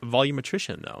like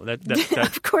volumetrician, though. That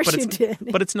of course you did.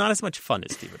 But it's not as much fun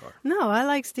as stevedore. No, I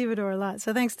like stevedore a lot.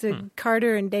 So thanks to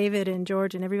Carter and David and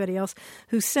George and everybody else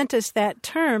who sent us that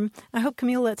term. I hope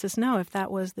Camille lets us know if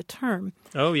that was the term.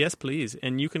 Oh, yes, please.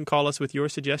 And you can call us with your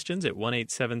suggestions at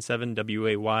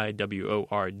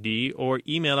 1-877-WAY-WORD or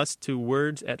email us to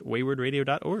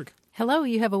words@waywardradio.org. Hello,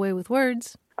 you have a way with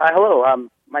words. Hello,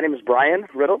 my name is Brian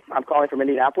Riddle. I'm calling from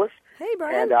Indianapolis. Hey,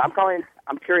 Brian. And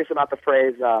I'm curious about the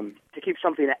phrase, to keep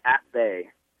something at bay.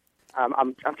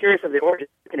 I'm curious of the origin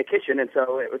in a kitchen, and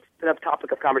so it's been a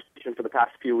topic of conversation for the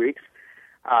past few weeks.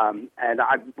 We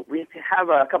have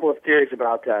a couple of theories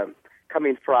about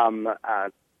coming from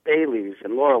bay leaves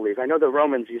and laurel leaves. I know the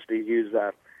Romans used to use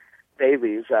bay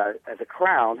leaves as a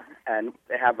crown, and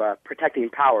they have protecting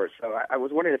powers. So I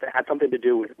was wondering if it had something to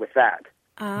do with that.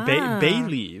 Bay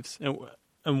leaves.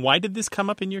 And why did this come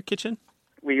up in your kitchen?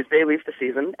 We use bay leaves to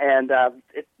season, and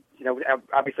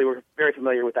obviously we're very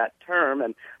familiar with that term,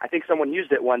 and I think someone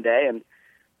used it one day, and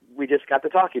we just got to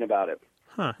talking about it.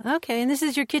 Huh. Okay, and this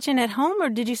is your kitchen at home, or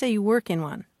did you say you work in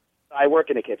one? I work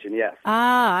in a kitchen, yes.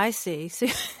 Ah, I see.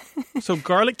 So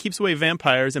garlic keeps away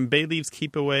vampires, and bay leaves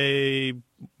keep away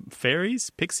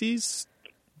fairies, pixies,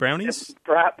 brownies?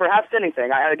 Perhaps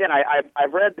anything.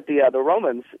 I've read that the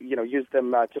Romans, used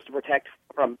them just to protect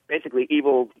from basically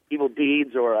evil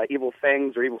deeds or evil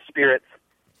things or evil spirits.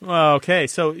 Well, okay,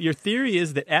 so your theory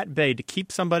is that at bay, to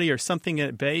keep somebody or something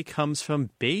at bay, comes from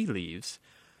bay leaves.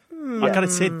 I got to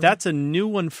say, that's a new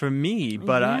one for me,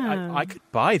 but I could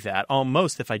buy that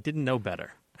almost if I didn't know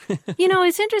better.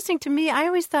 It's interesting to me. I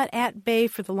always thought at bay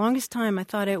for the longest time. I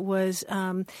thought it was,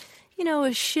 a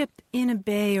ship in a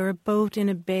bay or a boat in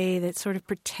a bay that's sort of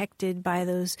protected by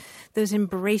those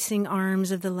embracing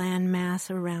arms of the landmass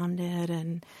around it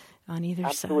and on either side.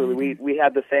 Absolutely. We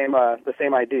had the same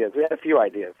ideas. We had a few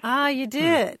ideas. Ah, you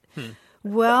did.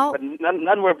 Well, but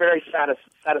none were very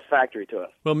satisfactory to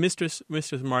us. Well, Mistress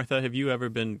Martha, have you ever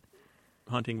been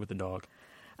hunting with a dog?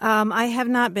 I have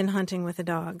not been hunting with a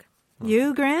dog.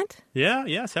 You, Grant?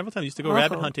 Yeah, several times. I used to go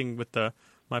rabbit hunting with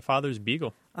my father's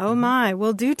beagle. Oh, my.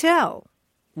 Well, do tell.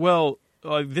 Well,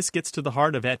 this gets to the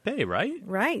heart of at bay, right?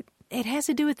 Right. It has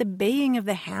to do with the baying of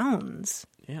the hounds.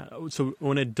 Yeah. So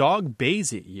when a dog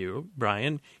bays at you,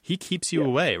 Brian, he keeps you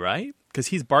away, right? Because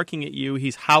he's barking at you,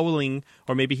 he's howling,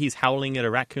 or maybe he's howling at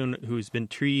a raccoon who's been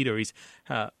treed, or he's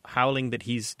howling that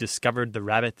he's discovered the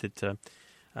rabbit that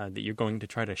you're going to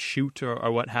try to shoot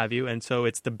or what have you. And so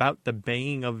it's about the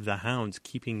baying of the hounds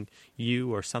keeping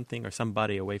you or something or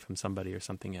somebody away from somebody or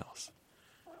something else.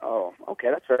 Oh, okay.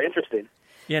 That's very interesting.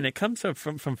 Yeah, and it comes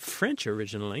from French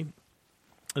originally.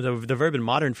 The verb in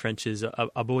modern French is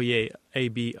aboyer,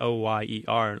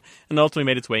 A-B-O-Y-E-R, and ultimately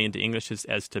made its way into English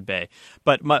as to bay.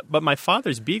 But my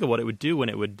father's beagle, what it would do when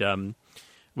it would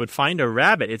find a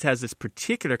rabbit, it has this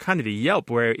particular kind of a yelp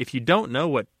where if you don't know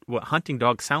what hunting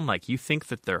dogs sound like, you think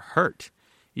that they're hurt.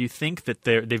 You think that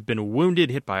they've been wounded,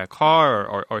 hit by a car,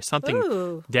 or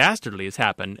something dastardly has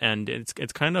happened, and it's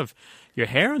kind of your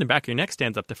hair on the back of your neck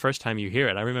stands up the first time you hear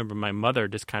it. I remember my mother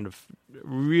just kind of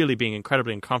really being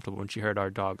incredibly uncomfortable when she heard our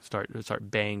dog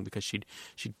start baying because she'd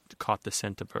caught the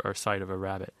scent of or sight of a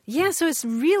rabbit. Yeah, so it's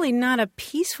really not a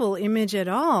peaceful image at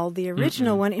all, the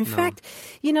original one. In fact,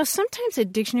 sometimes a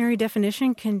dictionary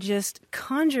definition can just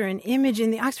conjure an image.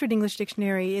 In the Oxford English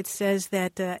Dictionary, it says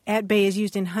that at bay is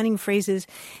used in hunting phrases,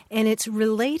 and it's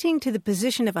relating to the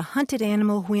position of a hunted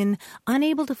animal when,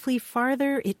 unable to flee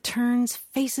farther, it turns,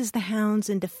 faces the hounds,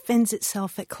 and defends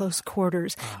itself at close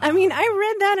quarters. I mean, I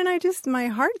read that and my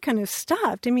heart kind of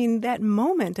stopped. I mean, that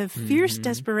moment of fierce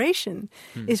desperation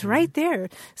is right there.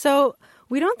 So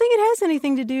we don't think it has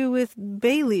anything to do with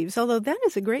bay leaves, although that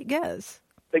is a great guess.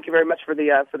 Thank you very much for the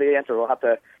answer. We'll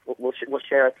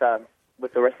share it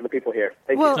with the rest of the people here.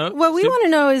 Thank you. What we want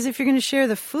to know is if you're going to share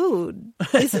the food.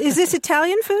 Is this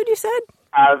Italian food, you said?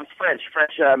 French,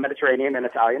 Mediterranean, and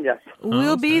Italian, yes.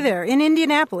 We'll be there in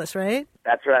Indianapolis, right?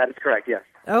 That's right. That's correct, yes.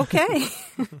 Okay.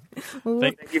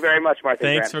 Thank you very much, Martha.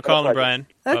 Thanks for calling, Brian.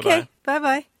 Okay,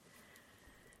 bye-bye.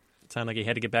 It sounded like he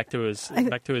had to get back to his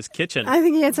kitchen. I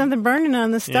think he had something burning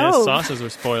on the stove. Yeah, his sauces were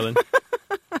spoiling.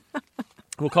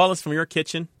 Well, call us from your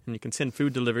kitchen, and you can send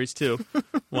food deliveries, too.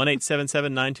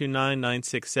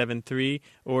 1-877-929-9673,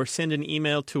 or send an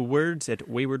email to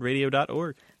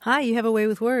words@waywardradio.org. Hi, you have a way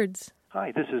with words.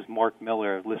 Hi, this is Mark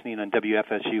Miller, listening on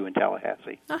WFSU in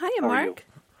Tallahassee. Oh, hiya, How are Mark. you?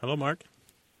 Hello, Mark.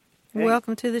 Hey.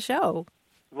 Welcome to the show.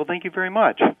 Well, thank you very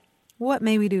much. What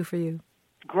may we do for you?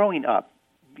 Growing up,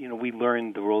 we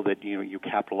learned the rule that, you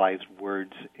capitalize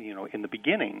words, in the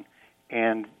beginning.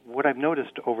 And what I've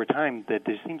noticed over time that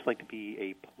there seems like to be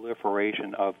a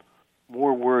proliferation of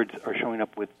more words are showing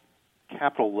up with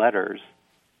capital letters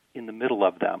in the middle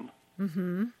of them.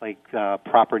 Mm-hmm. Like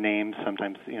proper names,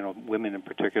 sometimes, women in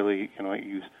particular,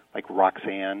 use like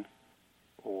Roxanne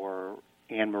or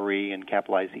Anne-Marie and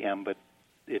capitalize the M, but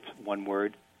it's one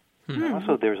word. Mm-hmm.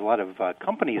 Also, there's a lot of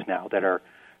companies now that are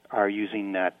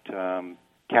using that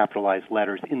capitalized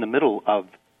letters in the middle of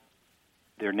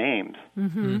their names.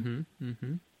 Mm-hmm. Mm-hmm.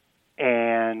 Mm-hmm.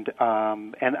 And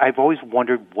I've always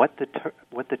wondered what the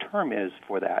term is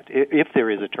for that, if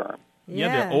there is a term.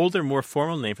 Yeah, the older, more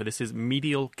formal name for this is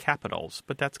medial capitals,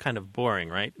 but that's kind of boring,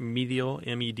 right? Medial,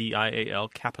 M-E-D-I-A-L,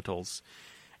 capitals.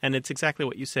 And it's exactly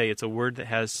what you say. It's a word that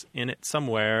has in it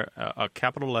somewhere a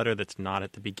capital letter that's not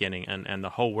at the beginning, and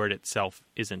the whole word itself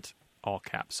isn't all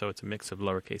caps. So it's a mix of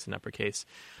lowercase and uppercase.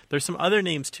 There's some other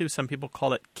names, too. Some people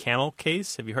call it camel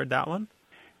case. Have you heard that one?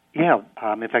 Yeah.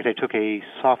 In fact, I took a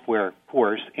software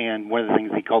course, and one of the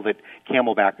things they called it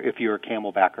camelback, if you're a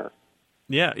camelbacker.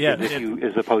 Yeah.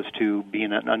 As opposed to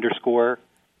being an underscore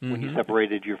when you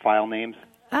separated your file names.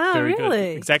 Oh, Very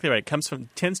really? Good. Exactly right. It comes from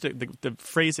the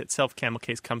phrase itself, camel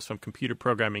case, comes from computer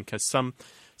programming because some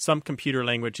computer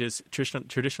languages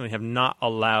traditionally have not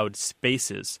allowed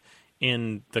spaces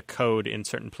in the code in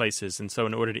certain places, and so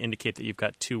in order to indicate that you've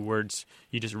got two words,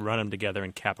 you just run them together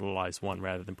and capitalize one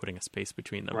rather than putting a space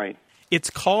between them. Right.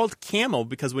 It's called camel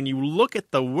because when you look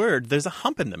at the word, there's a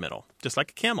hump in the middle, just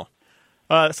like a camel.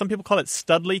 Some people call it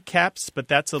studly caps, but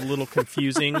that's a little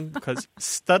confusing because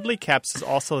studly caps is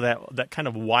also that kind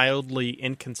of wildly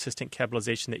inconsistent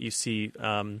capitalization that you see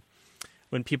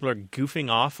when people are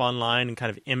goofing off online and kind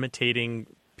of imitating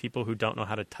people who don't know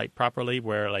how to type properly,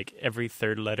 where like every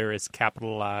third letter is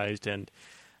capitalized and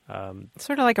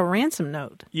sort of like a ransom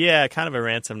note. Yeah, kind of a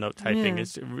ransom note typing. Yeah.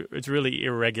 It's really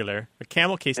irregular. A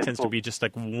camel case tends to be just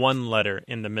like one letter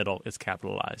in the middle is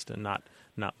capitalized and not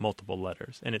multiple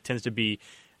letters. And it tends to be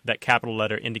that capital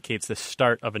letter indicates the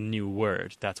start of a new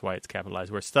word. That's why it's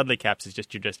capitalized. Where studly caps is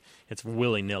it's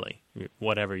willy-nilly,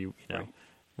 whatever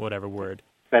whatever word.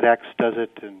 FedEx does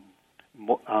it, and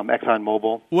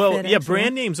ExxonMobil. Well, FedEx, yeah,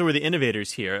 brand names were the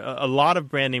innovators here. A lot of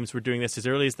brand names were doing this as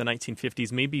early as the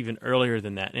 1950s, maybe even earlier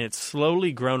than that. And it's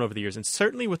slowly grown over the years. And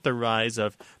certainly with the rise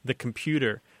of the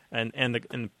computer and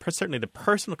certainly the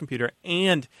personal computer,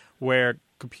 and where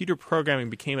computer programming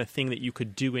became a thing that you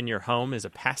could do in your home as a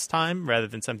pastime rather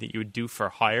than something you would do for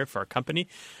hire for a company,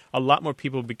 a lot more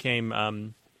people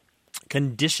became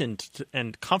conditioned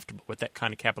and comfortable with that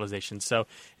kind of capitalization. So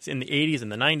it's in the 80s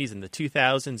and the 90s and the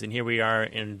 2000s, and here we are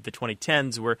in the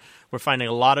 2010s, we're finding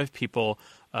a lot of people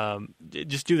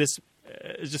just do this.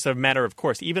 It's just a matter of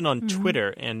course, even on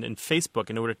Twitter and Facebook,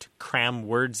 in order to cram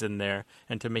words in there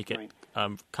and to make it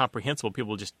comprehensible, people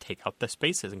will just take out the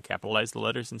spaces and capitalize the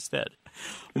letters instead.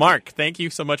 Mark, thank you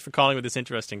so much for calling with this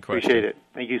interesting question. Appreciate it.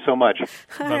 Thank you so much.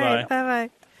 Bye-bye. Bye-bye.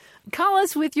 Call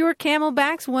us with your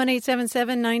camelbacks,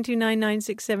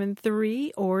 1-877-929-9673,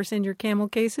 or send your camel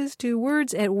cases to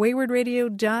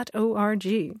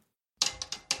words@waywardradio.org.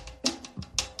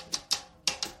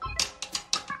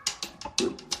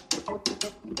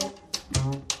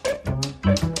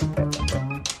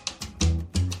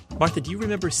 Martha, do you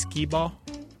remember skee ball?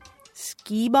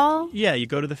 Skee ball? Yeah, you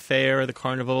go to the fair or the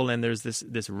carnival, and there's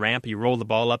this ramp. You roll the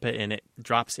ball up it, and it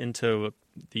drops into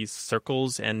these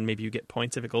circles, and maybe you get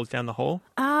points if it goes down the hole.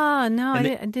 Ah, no, I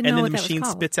didn't know what that was called. And then the machine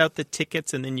spits out the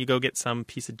tickets, and then you go get some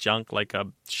piece of junk like a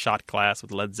shot glass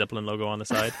with Led Zeppelin logo on the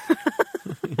side.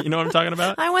 You know what I'm talking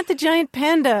about? I want the giant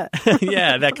panda.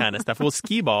 Yeah, that kind of stuff. Well,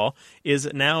 skee ball is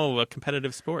now a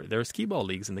competitive sport. There are skee ball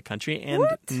leagues in the country, and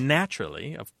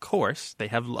naturally, of course, they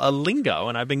have a lingo,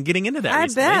 and I've been getting into that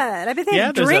recently. I bet they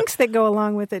have drinks that go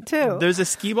along with it, too. There's a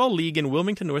skee ball league in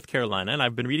Wilmington, North Carolina, and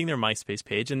I've been reading their MySpace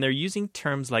page, and they're using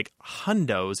terms like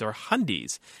hundos or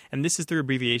hundies, and this is their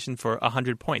abbreviation for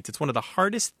 100 points. It's one of the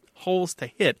hardest holes to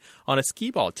hit on a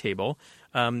skee ball table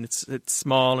It's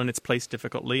small and it's placed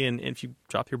difficultly, and if you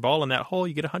drop your ball in that hole,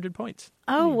 you get 100 points.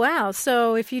 Oh, wow.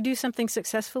 So if you do something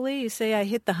successfully, you say, I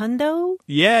hit the hundo?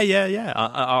 Yeah.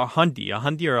 A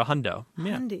hundi or a hundo.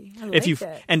 Yeah. Hundi. I like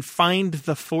that. And find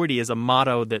the 40 is a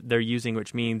motto that they're using,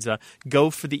 which means go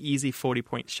for the easy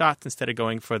 40-point shots instead of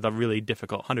going for the really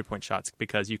difficult 100-point shots,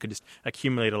 because you could just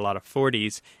accumulate a lot of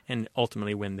 40s and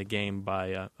ultimately win the game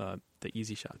by the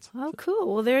easy shots. Oh,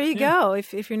 cool. Well, there you go.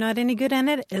 If you're not any good at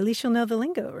it, at least you'll know the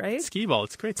lingo, right? Skee ball,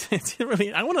 it's great. It's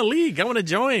really, I want a league. I want to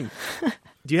join.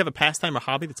 Do you have a pastime or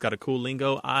hobby that's got a cool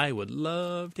lingo? I would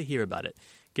love to hear about it.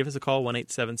 Give us a call,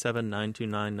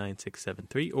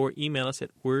 1-877-929-9673, or email us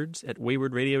at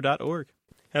words@waywardradio.org.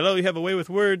 Hello, you have a way with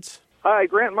words. Hi,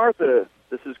 Grant Martha.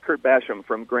 This is Kurt Basham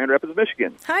from Grand Rapids,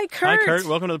 Michigan. Hi, Kurt. Hi, Kurt.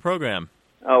 Welcome to the program.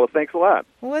 Oh, well, thanks a lot.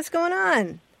 What's going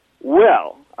on?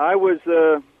 Well, I was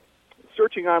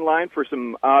searching online for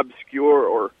some obscure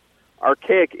or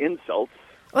archaic insults.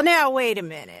 Well, now, wait a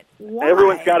minute. Why?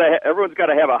 Everyone's got to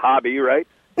have a hobby, right?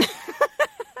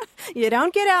 You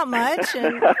don't get out much.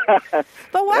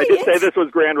 But why? I did say this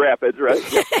was Grand Rapids, right?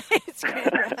 It's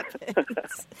Grand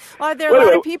Rapids. Are there a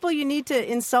lot of people you need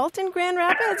to insult in Grand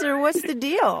Rapids, or what's the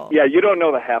deal? Yeah, you don't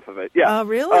know the half of it. Yeah. Oh,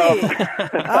 really?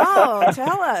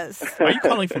 Tell us. Are you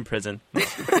calling from prison?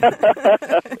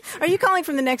 Are you calling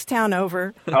from the next town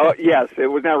over? Oh, yes. It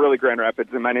was not really Grand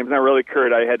Rapids, and my name's not really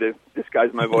Kurt. I had to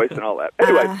disguise my voice and all that.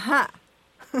 Anyway.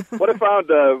 What I found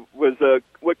was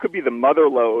what could be the mother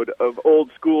lode of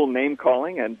old-school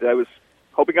name-calling, and I was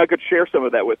hoping I could share some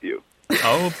of that with you.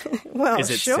 Oh, well, is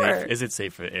it sure. Safe? Is it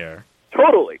safe for air?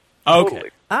 Totally. Okay.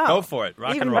 Totally. Oh, go for it.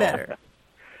 Rock even and roll. Better.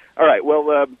 All right.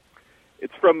 Well,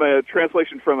 it's from a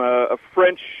translation from a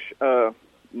French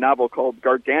novel called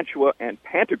Gargantua and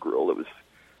Pantagruel. It was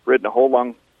written a whole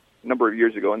long number of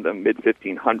years ago in the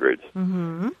mid-1500s.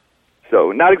 Mm-hmm.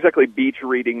 So not exactly beach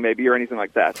reading, maybe, or anything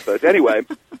like that. But anyway,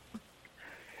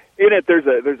 in it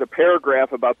there's a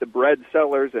paragraph about the bread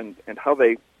sellers and how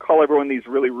they call everyone these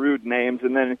really rude names,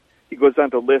 and then he goes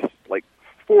on to list like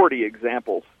 40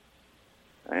 examples.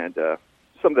 And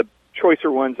some of the choicer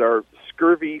ones are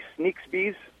scurvy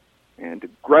sneaksbees and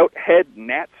grout-head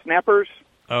gnat snappers.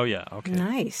 Oh, yeah, okay.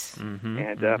 Nice. Mm-hmm,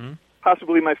 and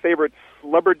possibly my favorite,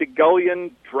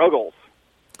 slubberdigullion druggles.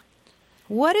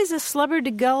 What is a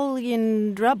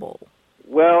slubberdigullion drubble?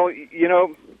 Well, you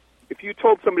know, if you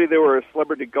told somebody they were a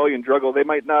slubberdigullion druggle, they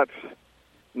might not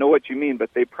know what you mean,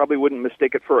 but they probably wouldn't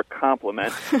mistake it for a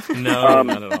compliment. No,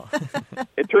 not at all.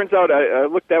 It turns out, I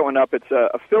looked that one up, it's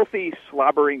a filthy,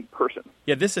 slobbering person.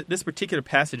 Yeah, this particular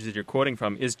passage that you're quoting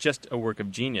from is just a work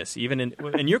of genius.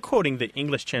 And you're quoting the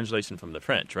English translation from the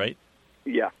French, right?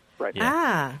 Yeah. Right.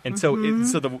 Yeah. And so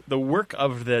the work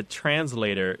of the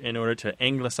translator in order to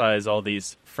anglicize all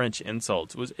these French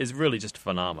insults is really just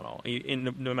phenomenal.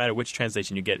 No matter which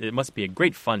translation you get, it must be a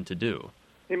great fun to do.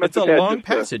 It's a long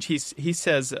passage. He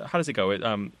says, how does it go?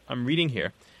 I'm reading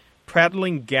here.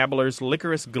 Prattling gabblers,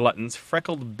 licorous gluttons,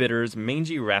 freckled bitters,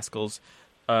 mangy rascals,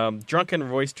 drunken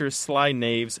roisters, sly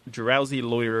knaves, drowsy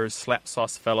loiterers,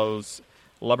 slap-sauce fellows,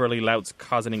 lubberly louts,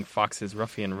 cozening foxes,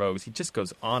 ruffian rogues. He just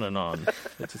goes on and on.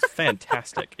 It's just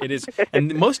fantastic. It is,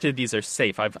 and most of these are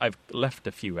safe. I've left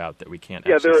a few out that we can't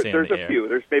actually say on the air. Yeah, there's a few.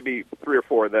 There's maybe 3 or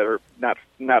 4 that are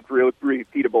not really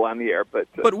repeatable on the air.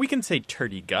 But we can say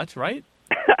turdy gut, right?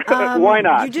 Why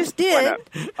not? You just did.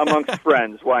 Amongst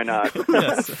friends, why not?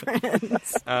 Yes.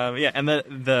 Friends. Yeah, and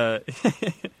the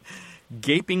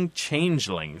gaping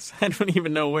changelings. I don't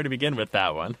even know where to begin with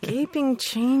that one. Gaping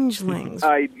changelings.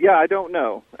 I don't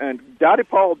know. And Dottie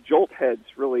Paul joltheads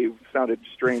really sounded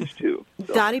strange too.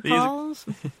 So. Dottie Pauls?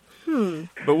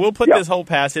 But we'll put this whole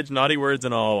passage, naughty words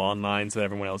and all, online so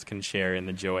everyone else can share in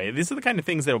the joy. These are the kind of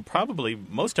things that will probably,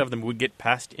 most of them would get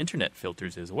past internet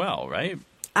filters as well, right?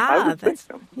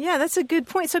 That's a good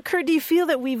point. So, Kurt, do you feel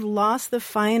that we've lost the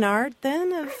fine art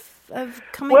then of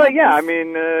coming up I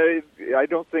mean, I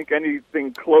don't think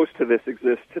anything close to this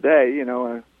exists today, you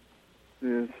know.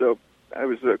 So I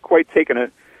was quite taken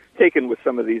with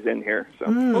some of these in here. So.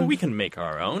 Well, we can make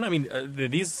our own. I mean,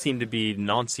 these seem to be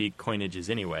Nancy coinages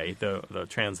anyway. The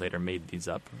translator made these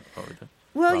up, or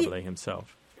Rabelais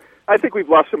himself. I think we've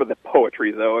lost some of the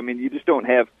poetry, though. I mean, you just don't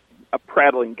have a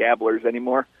prattling gabblers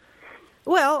anymore.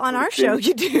 Well, on our show,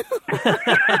 you do.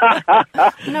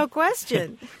 No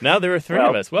question. Now there are 3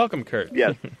 of us. Welcome, Kurt.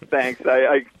 Yes, thanks.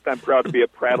 I'm proud to be a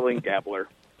prattling gabbler.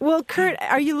 Well, Kurt,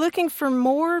 are you looking for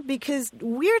more? Because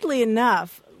weirdly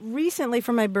enough, recently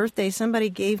for my birthday,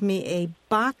 somebody gave me a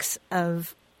box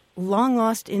of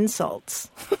long-lost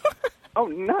insults. Oh,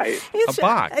 nice. A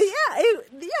box. Yeah,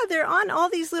 they're on all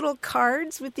these little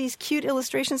cards with these cute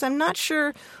illustrations. I'm not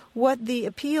sure what the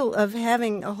appeal of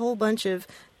having a whole bunch of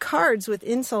cards with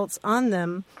insults on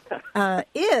them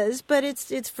is, but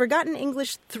it's Forgotten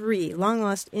English 3, Long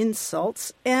Lost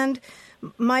Insults. And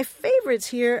my favorites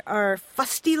here are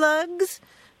Fusty Lugs,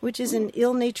 which is an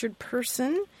ill-natured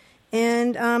person,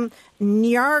 and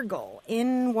Nyargle,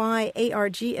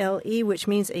 Nyargle, which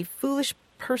means a foolish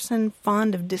person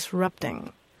fond of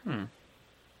disrupting. Do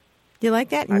you like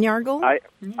that, Nyargle?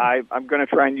 I'm going to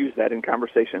try and use that in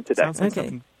conversation today.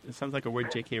 It sounds like a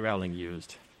word J.K. Rowling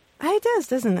used. It does,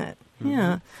 doesn't it?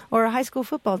 Yeah. Or a high school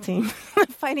football team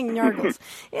fighting Nyargles.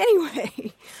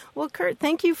 Anyway, well, Kurt,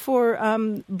 thank you for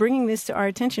bringing this to our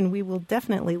attention. We will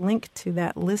definitely link to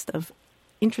that list of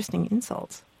interesting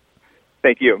insults.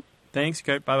 Thank you. Thanks,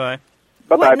 Kurt. Bye-bye.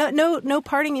 Bye-bye. No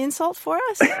parting insult for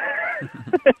us?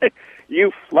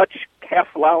 You flutch calf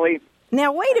lolly.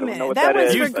 Now, wait a minute. That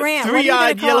one's for Grant.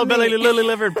 Three-eyed, yellow-bellied,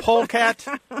 lily-livered polecat.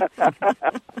 Bye-bye.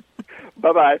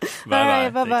 Bye-bye.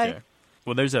 Bye-bye.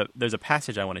 Well, there's a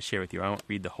passage I want to share with you. I won't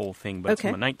read the whole thing, but it's from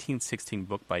a 1916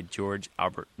 book by George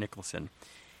Albert Nicholson.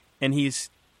 And he's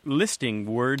listing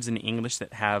words in English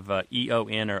that have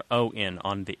E-O-N or O-N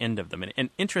on the end of them. And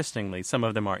interestingly, some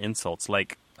of them are insults,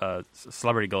 like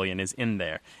Slubberdigullion is in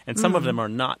there. And some of them are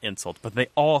not insults, but they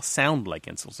all sound like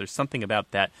insults. There's something about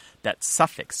that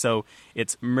suffix. So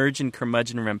it's mergin,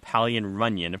 curmudgeon, rampallion,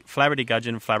 runyon,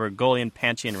 flabberdigudgeon, flabbergolion,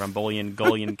 panchian, rambolian,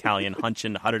 golion, callion,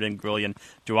 hunchin, hudderden, grillion,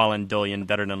 dwalin, dolion,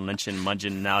 dudderden, lynchin,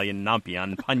 mudgeon, nallion,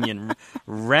 nompion, punyon,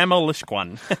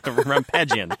 ramolishquan,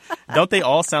 rampagian. Don't they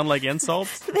all sound like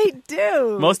insults? They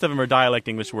do. Most of them are dialect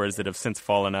English words that have since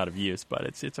fallen out of use, but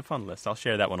it's a fun list. I'll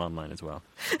share that one online as well.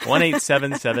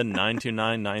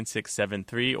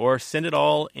 1-877-929-9673, or send it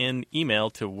all in email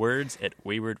to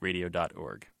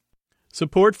words@waywardradio.org.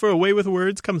 Support for Away with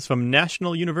Words comes from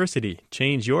National University.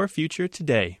 Change your future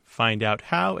today. Find out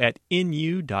how at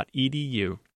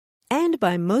nu.edu. And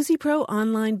by Mozy Pro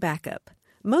Online Backup.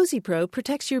 Mozy Pro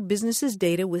protects your business's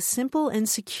data with simple and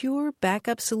secure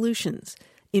backup solutions.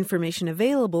 Information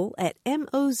available at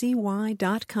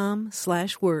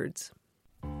mozy.com/words.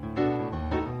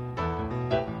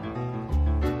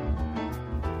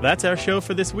 That's our show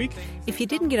for this week. If you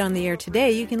didn't get on the air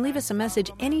today, you can leave us a message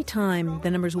anytime.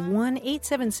 The number's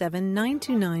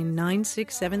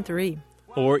 1-877-929-9673.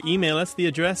 Or email us. The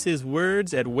address is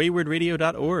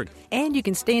words@waywardradio.org. And you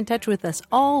can stay in touch with us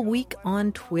all week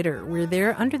on Twitter. We're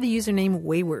there under the username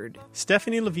Wayward.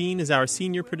 Stephanie Levine is our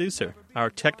senior producer. Our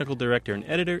technical director and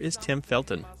editor is Tim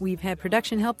Felton. We've had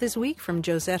production help this week from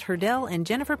Josette Hurdell and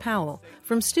Jennifer Powell.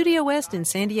 From Studio West in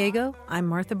San Diego, I'm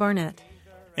Martha Barnett.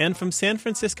 And from San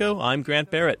Francisco, I'm Grant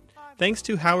Barrett. Thanks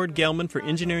to Howard Gelman for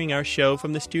engineering our show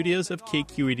from the studios of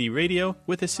KQED Radio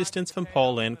with assistance from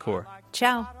Paul Lancourt.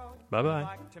 Ciao. Bye-bye. I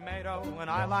like tomato and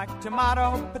I like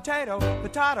tomato, potato,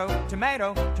 potato,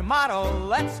 tomato, tomato.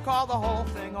 Let's call the whole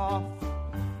thing off.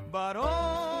 But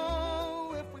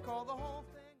oh, if we call the whole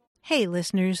thing... Hey,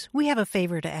 listeners, we have a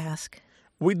favor to ask.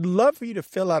 We'd love for you to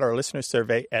fill out our listener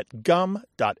survey at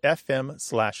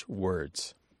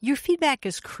gum.fm/words. Your feedback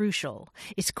is crucial.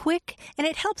 It's quick, and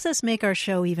it helps us make our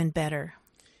show even better.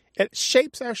 It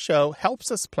shapes our show,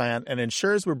 helps us plan, and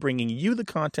ensures we're bringing you the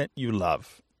content you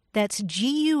love. That's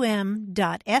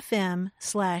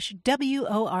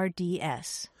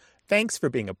gum.fm/WORDS. Thanks for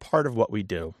being a part of what we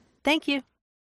do. Thank you.